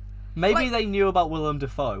chest. Maybe they knew about Willem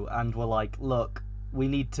Dafoe and were like, look, we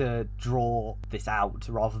need to draw this out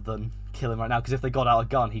rather than kill him right now, because if they got out a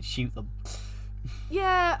gun, he'd shoot them.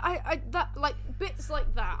 Yeah, I that, like, bits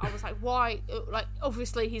like that, I was like, why? Like,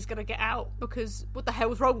 obviously he's gonna get out, because what the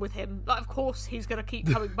hell's wrong with him? Like, of course he's gonna keep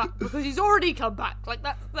coming back, because he's already come back. Like,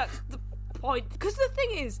 that's the point. Because the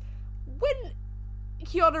thing is, when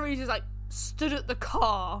Keanu Reeves is, like, stood at the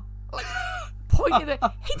car, like... pointing at it.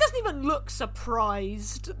 He doesn't even look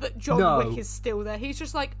surprised that John Wick is still there. He's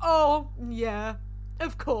just like, oh, yeah,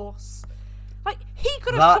 of course. Like, he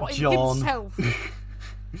could have shot him himself.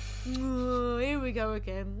 Here we go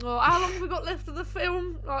again. Oh, how long have we got left of the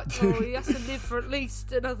film? Like, oh, he has to live for at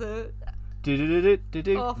least another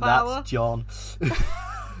half hour. That's John.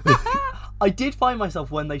 I did find myself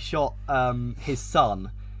when they shot his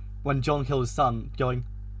son, when John killed his son, going,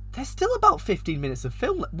 there's still about 15 minutes of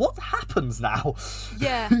film. What happens now?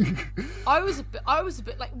 Yeah. I was a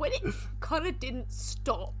bit like, when it kind of didn't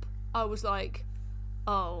stop, I was like,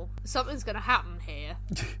 oh, something's going to happen here.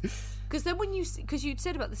 Because then because you'd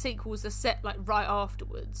said about the sequels are set like right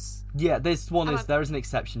afterwards. Yeah, there is an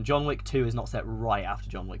exception. John Wick 2 is not set right after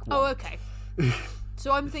John Wick 1. Oh, okay.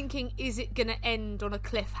 So I'm thinking, is it going to end on a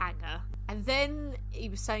cliffhanger? And then he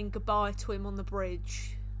was saying goodbye to him on the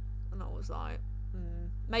bridge. And I was like,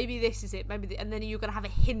 maybe this is it. And then you're going to have a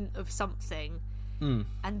hint of something.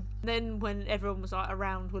 And then when everyone was like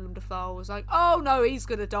around Willem Dafoe, was like, oh no, he's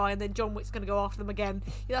going to die. And then John Wick's going to go after them again.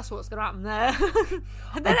 Yeah, that's what's going to happen there.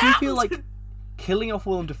 And then I do feel like killing off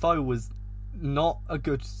Willem Dafoe was not a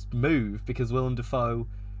good move, because Willem Dafoe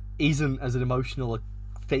isn't as an emotional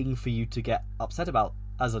thing for you to get upset about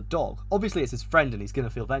as a dog. Obviously, it's his friend and he's going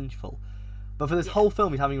to feel vengeful. But for this whole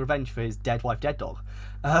film, he's having revenge for his dead wife, dead dog.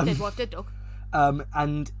 Dead wife, dead dog.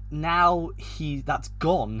 And now that's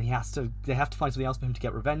gone. They have to find something else for him to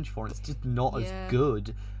get revenge for, and it's just not as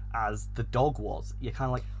good as the dog was. You're kind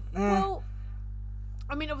of like, Well,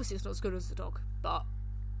 I mean, obviously it's not as good as the dog, but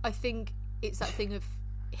I think it's that thing of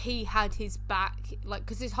he had his back, like,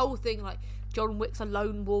 because this whole thing, like, John Wick's a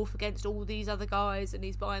lone wolf against all these other guys, and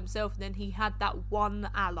he's by himself, and then he had that one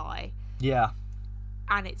ally. Yeah.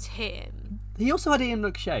 And it's him. He also had Ian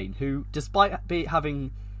McShane, who, despite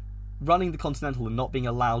running the Continental and not being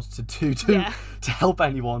allowed to help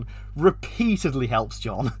anyone, repeatedly helps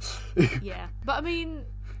John. Yeah, but I mean,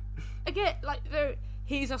 again, like,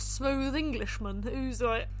 he's a smooth Englishman who's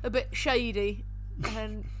like a bit shady,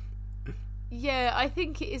 and yeah, I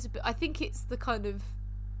think it is. I think it's the kind of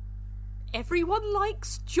everyone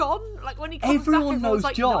likes John. Like when he comes everyone back, knows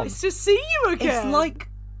like, John. Nice to see you again. It's like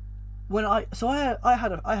when I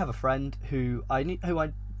have a friend who I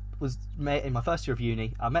was met in my first year of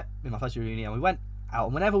uni. I met in my first year of uni, and we went out.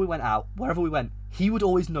 And whenever we went out, wherever we went, he would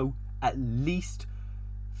always know at least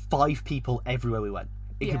 5 people everywhere we went.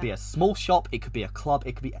 It could be a small shop, it could be a club,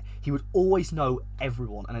 he would always know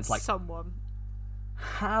everyone, and it's like, someone.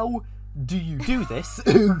 How do you do this?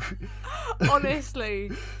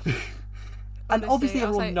 Honestly. And obviously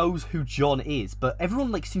everyone knows who John is, but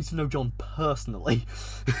everyone like seems to know John personally.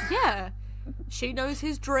 Yeah. She knows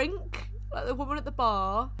his drink, like the woman at the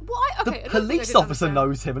bar. Why? Okay, the police officer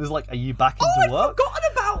knows him and is like, "Are you back into work?" I'd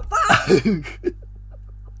forgotten about that!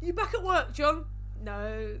 You back at work, John?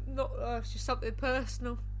 No, not. It's just something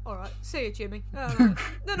personal. Alright, see you, Jimmy. Alright.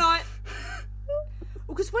 Good night.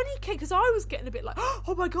 Well, because when he came, because I was getting a bit like,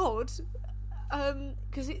 oh my god.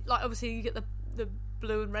 Because like, obviously you get the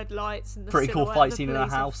blue and red lights and the pretty cool fight scene in a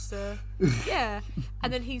house. Yeah,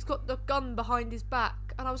 and then he's got the gun behind his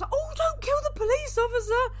back, and I was like, "Oh, don't kill the police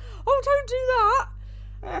officer! Oh, don't do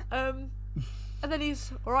that!" And then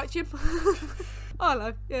he's all right, Jim. I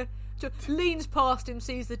know, yeah. Just leans past him,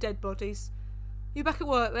 sees the dead bodies. You back at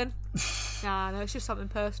work then? Nah, no, it's just something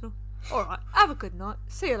personal. All right, have a good night.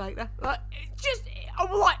 See you later. Like,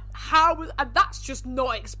 I'm like, how was? And that's just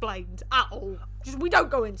not explained at all. Just we don't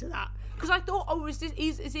go into that. Because I thought, oh, is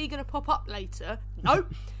he going to pop up later? No,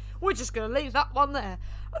 we're just going to leave that one there.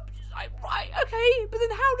 I'm just like, right, okay, but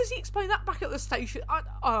then how does he explain that back at the station?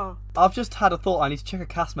 I've just had a thought. I need to check a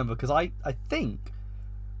cast member, because I think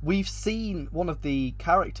we've seen one of the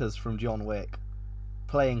characters from John Wick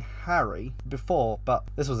playing Harry before, but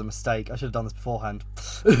this was a mistake. I should have done this beforehand.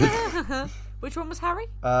 Which one was Harry?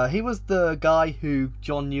 He was the guy who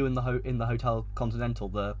John knew in the Hotel Continental,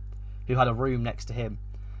 who had a room next to him.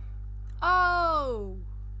 Oh,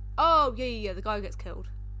 yeah, the guy who gets killed.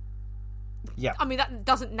 Yeah. I mean, that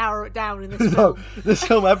doesn't narrow it down in this film. No, this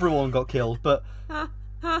film everyone got killed, but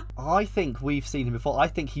I think we've seen him before. I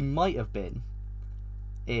think he might have been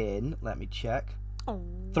in, let me check,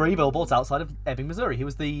 3 Billboards Outside of Ebbing, Missouri. He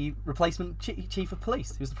was the replacement chief of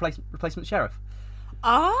police. He was the replacement sheriff.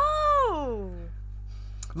 Oh!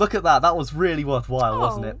 Look at that. That was really worthwhile,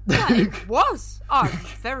 wasn't it? Yeah, it was. I'm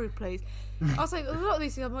very pleased. I was like, a lot of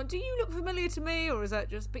these things, I'm like, do you look familiar to me, or is that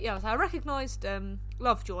just... But yeah, so I recognised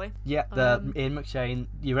Lovejoy. Yeah, Ian McShane.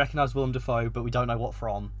 You recognise Willem Dafoe, but we don't know what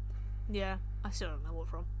from. Yeah, I still don't know what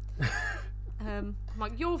from. I'm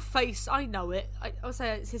like, your face, I know it. I would say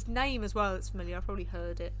it's his name as well that's familiar. I've probably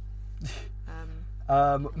heard it.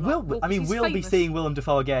 We'll famous. Be seeing Willem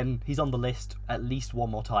Dafoe again. He's on the list at least one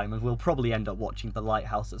more time, and we'll probably end up watching The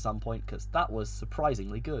Lighthouse at some point, because that was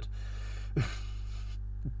surprisingly good.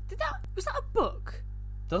 Was that a book?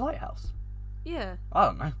 The Lighthouse? Yeah. I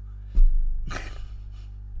don't know.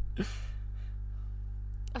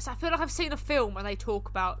 I feel like I've seen a film where they talk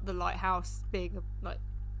about The Lighthouse being a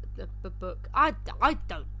book. I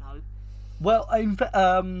don't know. Well,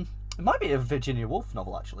 it might be a Virginia Woolf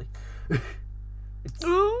novel, actually.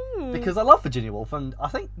 Because I love Virginia Woolf, and I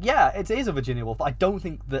think, yeah, it is a Virginia Woolf, but I don't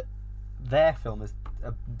think that their film is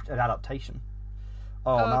an adaptation.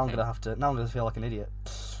 Now I'm gonna feel like an idiot.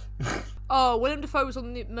 Willem Dafoe was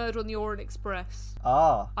on the Murder on the Orient Express.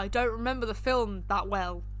 I don't remember the film that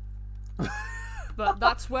well. But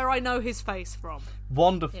that's where I know his face from.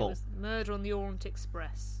 Wonderful. It was Murder on the Orient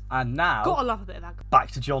Express. And now, gotta love a bit of that.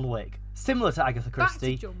 Back to John Wick. Similar to Agatha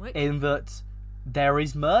Christie, in that there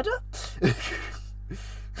is murder.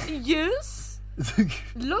 Yes.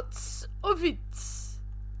 Lots of it.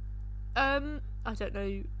 I don't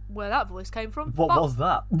know where that voice came from. What was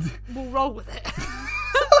that? We'll roll with it.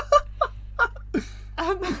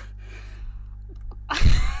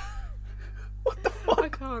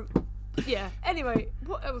 Anyway,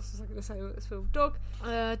 what else was I going to say about this film? Dog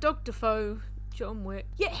Dafoe, John Wick.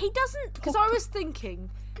 Yeah, he doesn't, because I was thinking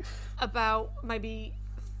about maybe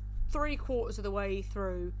 3/4 of the way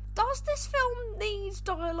through, does this film need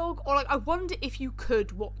dialogue? Or, like, I wonder if you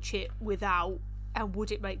could watch it without, and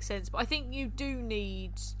would it make sense? But I think you do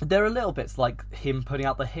need... There are little bits like him putting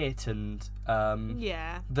out the hit and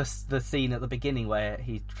the scene at the beginning where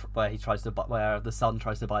the son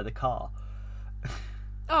tries to buy the car.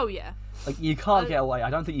 Oh yeah. Like, you can't get away. I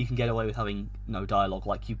don't think you can get away with having no dialogue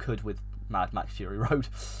like you could with Mad Max Fury Road.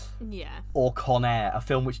 Yeah. Or Con Air, a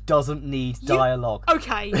film which doesn't need dialogue.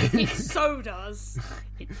 Okay, it so does.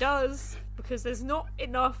 It does, because there's not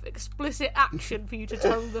enough explicit action for you to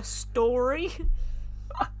tell the story.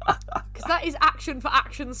 Because that is action for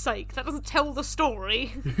action's sake. That doesn't tell the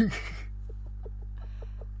story.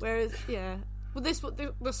 Whereas, yeah... Well, this what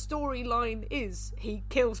the storyline is. He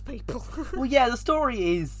kills people. Well, yeah, the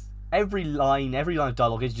story is every line of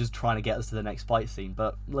dialogue is just trying to get us to the next fight scene.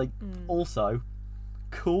 But also,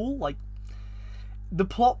 cool. Like, the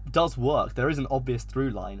plot does work. There is an obvious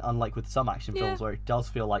through line, unlike with some action films where it does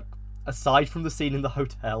feel like, aside from the scene in the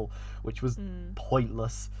hotel, which was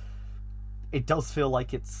pointless, it does feel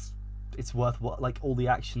like it's worth what, like, all the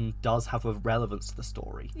action does have a relevance to the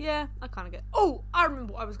story. Yeah, I kind of get. Oh, I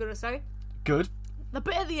remember what I was going to say. Good. The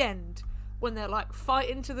bit at the end when they're like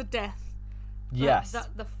fighting to the death. Yes.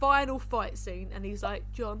 The final fight scene, and he's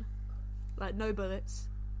like, John, like, no bullets.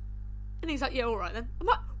 And he's like, yeah, all right then. I'm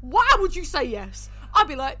like, why would you say yes? I'd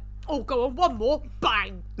be like, oh, go on, one more,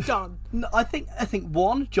 bang, done. No, I think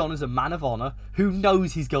one, John is a man of honour who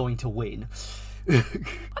knows he's going to win. I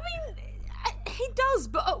mean, he does,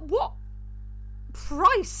 but at what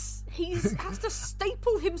price? He has to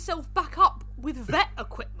staple himself back up with vet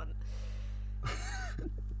equipment.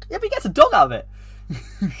 Yeah, but he gets a dog out of it.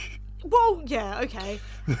 Well, yeah, okay.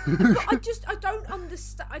 But I don't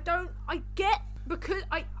understand. I get, because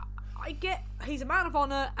I get he's a man of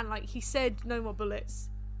honour and, like, he said no more bullets.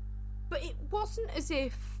 But it wasn't as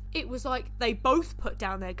if it was like they both put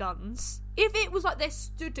down their guns. If it was like they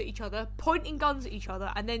stood at each other, pointing guns at each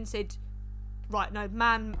other, and then said, right, no,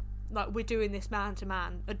 man, like, we're doing this man to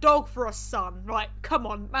man. A dog for a son. Right, come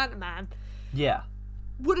on, man to man. Yeah.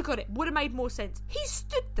 Would have got it. Would have made more sense. He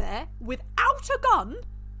stood there without a gun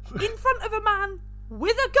in front of a man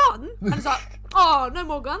with a gun and was like, oh, no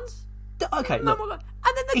more guns. Okay, no look. more guns.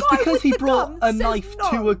 And then the It's guy because with he the brought gun a says knife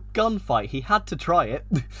no. to a gunfight. He had to try it.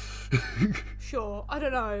 Sure, I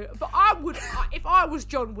don't know. But if I was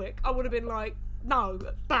John Wick, I would have been like, no,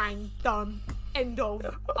 bang, done, end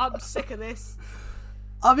of. I'm sick of this.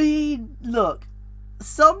 I mean, look.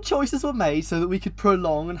 Some choices were made so that we could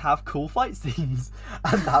prolong and have cool fight scenes,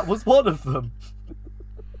 and that was one of them.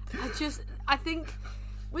 I think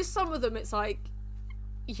with some of them it's like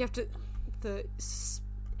you have to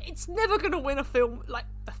it's never going to win a film, like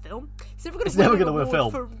a film. It's never going to win a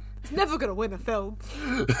film. It's never going to win a film.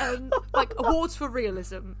 Like, awards for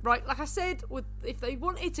realism, right? Like I said, if they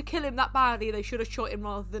wanted to kill him that badly, they should have shot him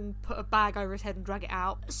rather than put a bag over his head and drag it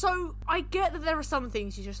out. So I get that there are some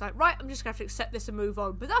things you're just like, right, I'm just going to have to accept this and move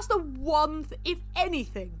on. But that's the one, if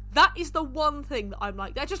anything, that is the one thing that I'm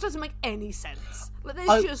like, that just doesn't make any sense. Like,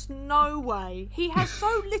 there's just no way. He has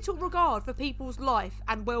so little regard for people's life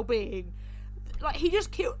and well-being. Like, he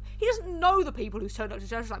doesn't know the people who's turned up to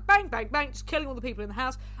church. He's like, bang, bang, bang, just killing all the people in the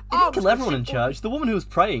house. He didn't kill everyone in church. The woman who was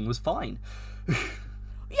praying was fine.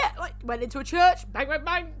 Yeah, like, went into a church, bang, bang,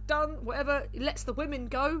 bang, done, whatever. He lets the women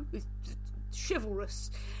go. He's chivalrous.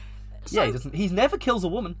 So, yeah, he never kills a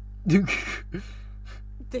woman.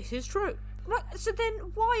 This is true. Right, so then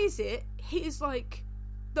why is it he's like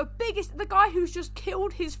the guy who's just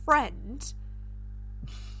killed his friend,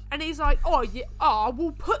 and he's like,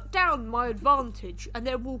 we'll put down my advantage and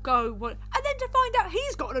then we'll go, and then to find out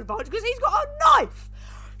he's got an advantage because he's got a knife.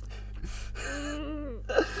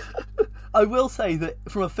 I will say that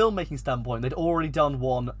from a filmmaking standpoint, they'd already done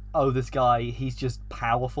one, this guy, he's just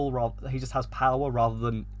powerful, he just has power rather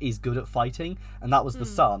than is good at fighting, and that was the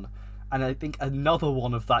son. And I think another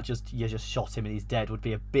one of that, you just shot him and he's dead, would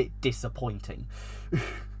be a bit disappointing.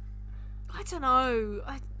 I don't know.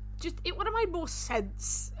 It would have made more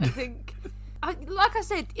sense, I think. Like I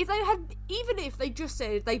said, even if they just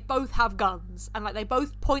said they both have guns and, like, they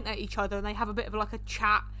both point at each other and they have a bit of, like, a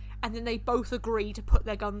chat, and then they both agree to put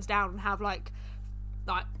their guns down and have like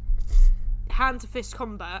hand to fist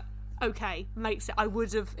combat, okay, makes it. I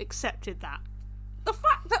would have accepted that. The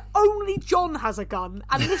fact that only John has a gun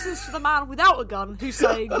and listens to the man without a gun who's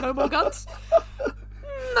saying no more guns,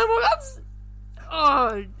 no more guns.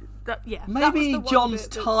 Oh, yeah. Maybe John's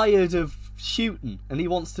tired of shooting and he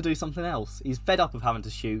wants to do something else. He's fed up of having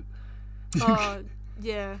to shoot.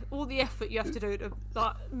 Yeah, all the effort you have to do to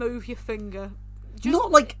like move your finger. Just, not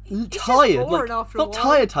like it's tired, just boring like after a not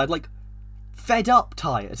while. tired, like fed up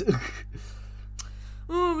tired.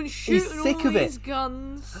 Oh, I'm shooting sick all of it. these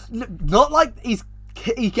guns. Not like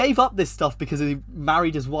he gave up this stuff because he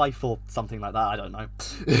married his wife or something like that. I don't know.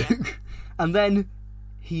 And then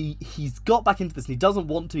he's got back into this, and he doesn't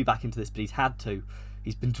want to be back into this, but he's had to.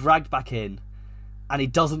 He's been dragged back in. And he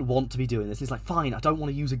doesn't want to be doing this. And he's like, fine, I don't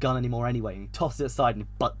want to use a gun anymore anyway. And he tosses it aside and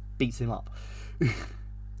beats him up.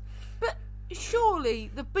 But surely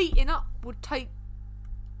the beating up would take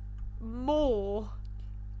more.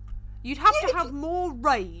 You'd have to have more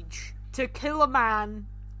rage to kill a man,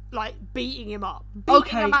 like, beating him up.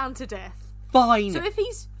 Beating a man to death. Fine. So if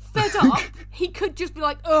he's fed up, he could just be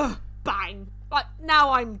like, ugh, bang. Like,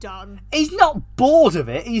 now I'm done. He's not bored of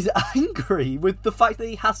it. He's angry with the fact that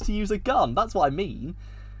he has to use a gun. That's what I mean.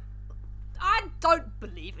 I don't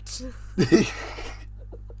believe it.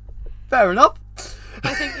 Fair enough.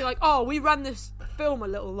 I think you're like, oh, we ran this film a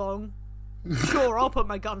little long. Sure, I'll put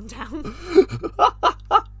my gun down.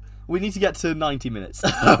 We need to get to 90 minutes.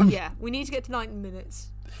 Yeah, we need to get to 90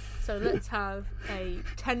 minutes. So let's have a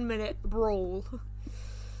 10-minute brawl.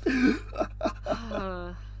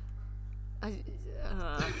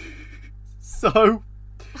 So,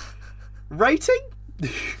 rating?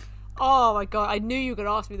 Oh my god, I knew you were going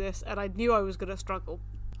to ask me this, and I knew I was going to struggle.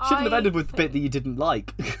 Shouldn't have ended with the bit that you didn't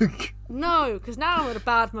like. No, because now I'm in a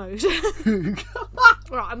bad mood.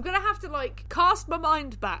 Right, I'm going to have to, like, cast my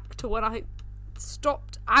mind back to when I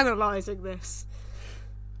stopped analysing this.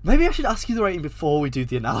 Maybe I should ask you the rating before we do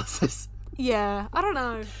the analysis. Yeah, I don't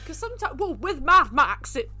know. Because sometimes, well, with Mad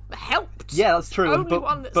Max, it helped. Yeah, that's true. Only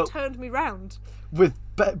one that's turned me round. With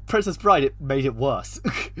Princess Bride, it made it worse.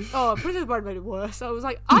 Oh, Princess Bride made it worse. I was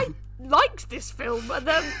like, I liked this film, and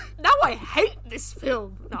then now I hate this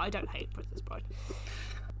film. No, I don't hate Princess Bride.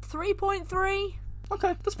 3.3?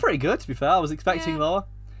 Okay, that's pretty good, to be fair. I was expecting lower.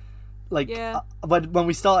 Like, Yeah. When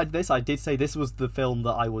we started this, I did say this was the film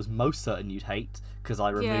that I was most certain you'd hate, because I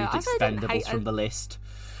removed I said I didn't Expendables hate from it. the list.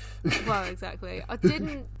 Well, exactly.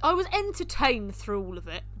 I was entertained through all of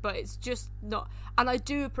it, but it's just not. And I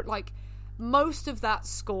do, like, most of that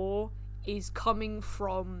score is coming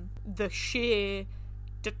from the sheer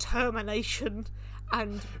determination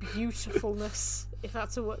and beautifulness, if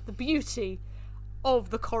that's a word, the beauty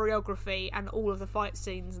of the choreography and all of the fight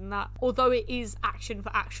scenes, and that, although it is action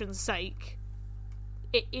for action's sake,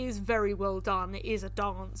 it is very well done. It is a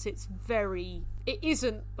dance. It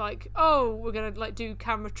isn't like, oh, we're gonna like do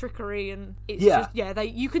camera trickery, and it's just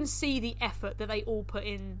you can see the effort that they all put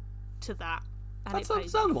in to that. And That's it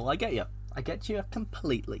pays understandable. I get you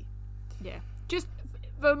completely. Yeah, just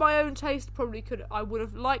for my own taste, I would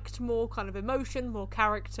have liked more kind of emotion, more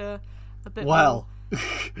character, a bit more.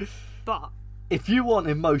 But if you want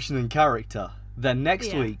emotion and character, then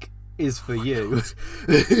next week is for you.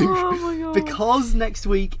 Oh my god. Because next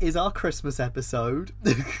week is our Christmas episode,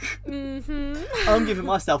 I'm giving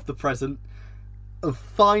myself the present of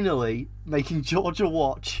finally making Georgia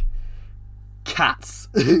watch Cats.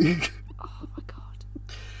 Oh my god.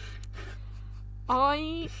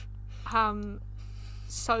 I am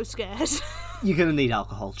so scared. You're going to need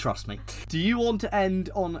alcohol, trust me. Do you want to end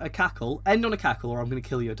on a cackle? End on a cackle, or I'm going to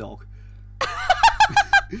kill your dog.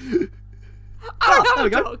 I don't have a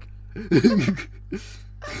go. dog.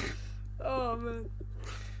 Oh man.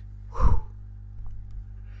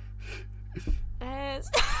 Yes.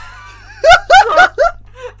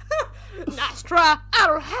 Nice try. I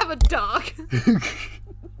don't have a dog.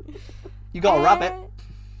 You got a rabbit.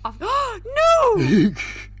 No!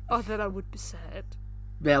 Oh, then I would be sad.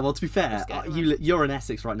 Yeah, well, to be fair, scared, you're in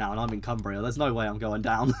Essex right now, and I'm in Cumbria. There's no way I'm going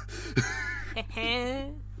down.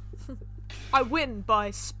 I win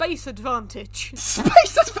by space advantage.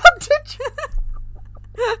 Space advantage!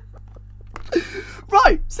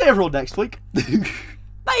 Right, see everyone next week.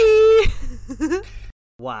 Bye!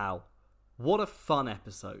 Wow, what a fun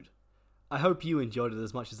episode. I hope you enjoyed it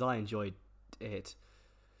as much as I enjoyed it.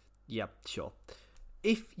 Yeah, sure.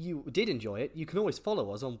 If you did enjoy it, you can always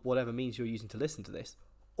follow us on whatever means you're using to listen to this.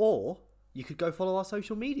 Or you could go follow our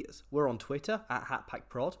social medias. We're on Twitter at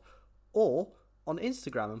HatPackProd, or on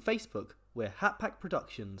Instagram and Facebook, we're Hatpack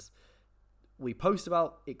Productions. We post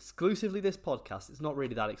about exclusively this podcast. It's not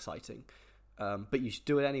really that exciting. But you should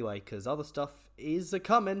do it anyway, because other stuff is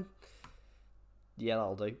a-coming. Yeah,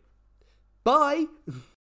 that'll do. Bye!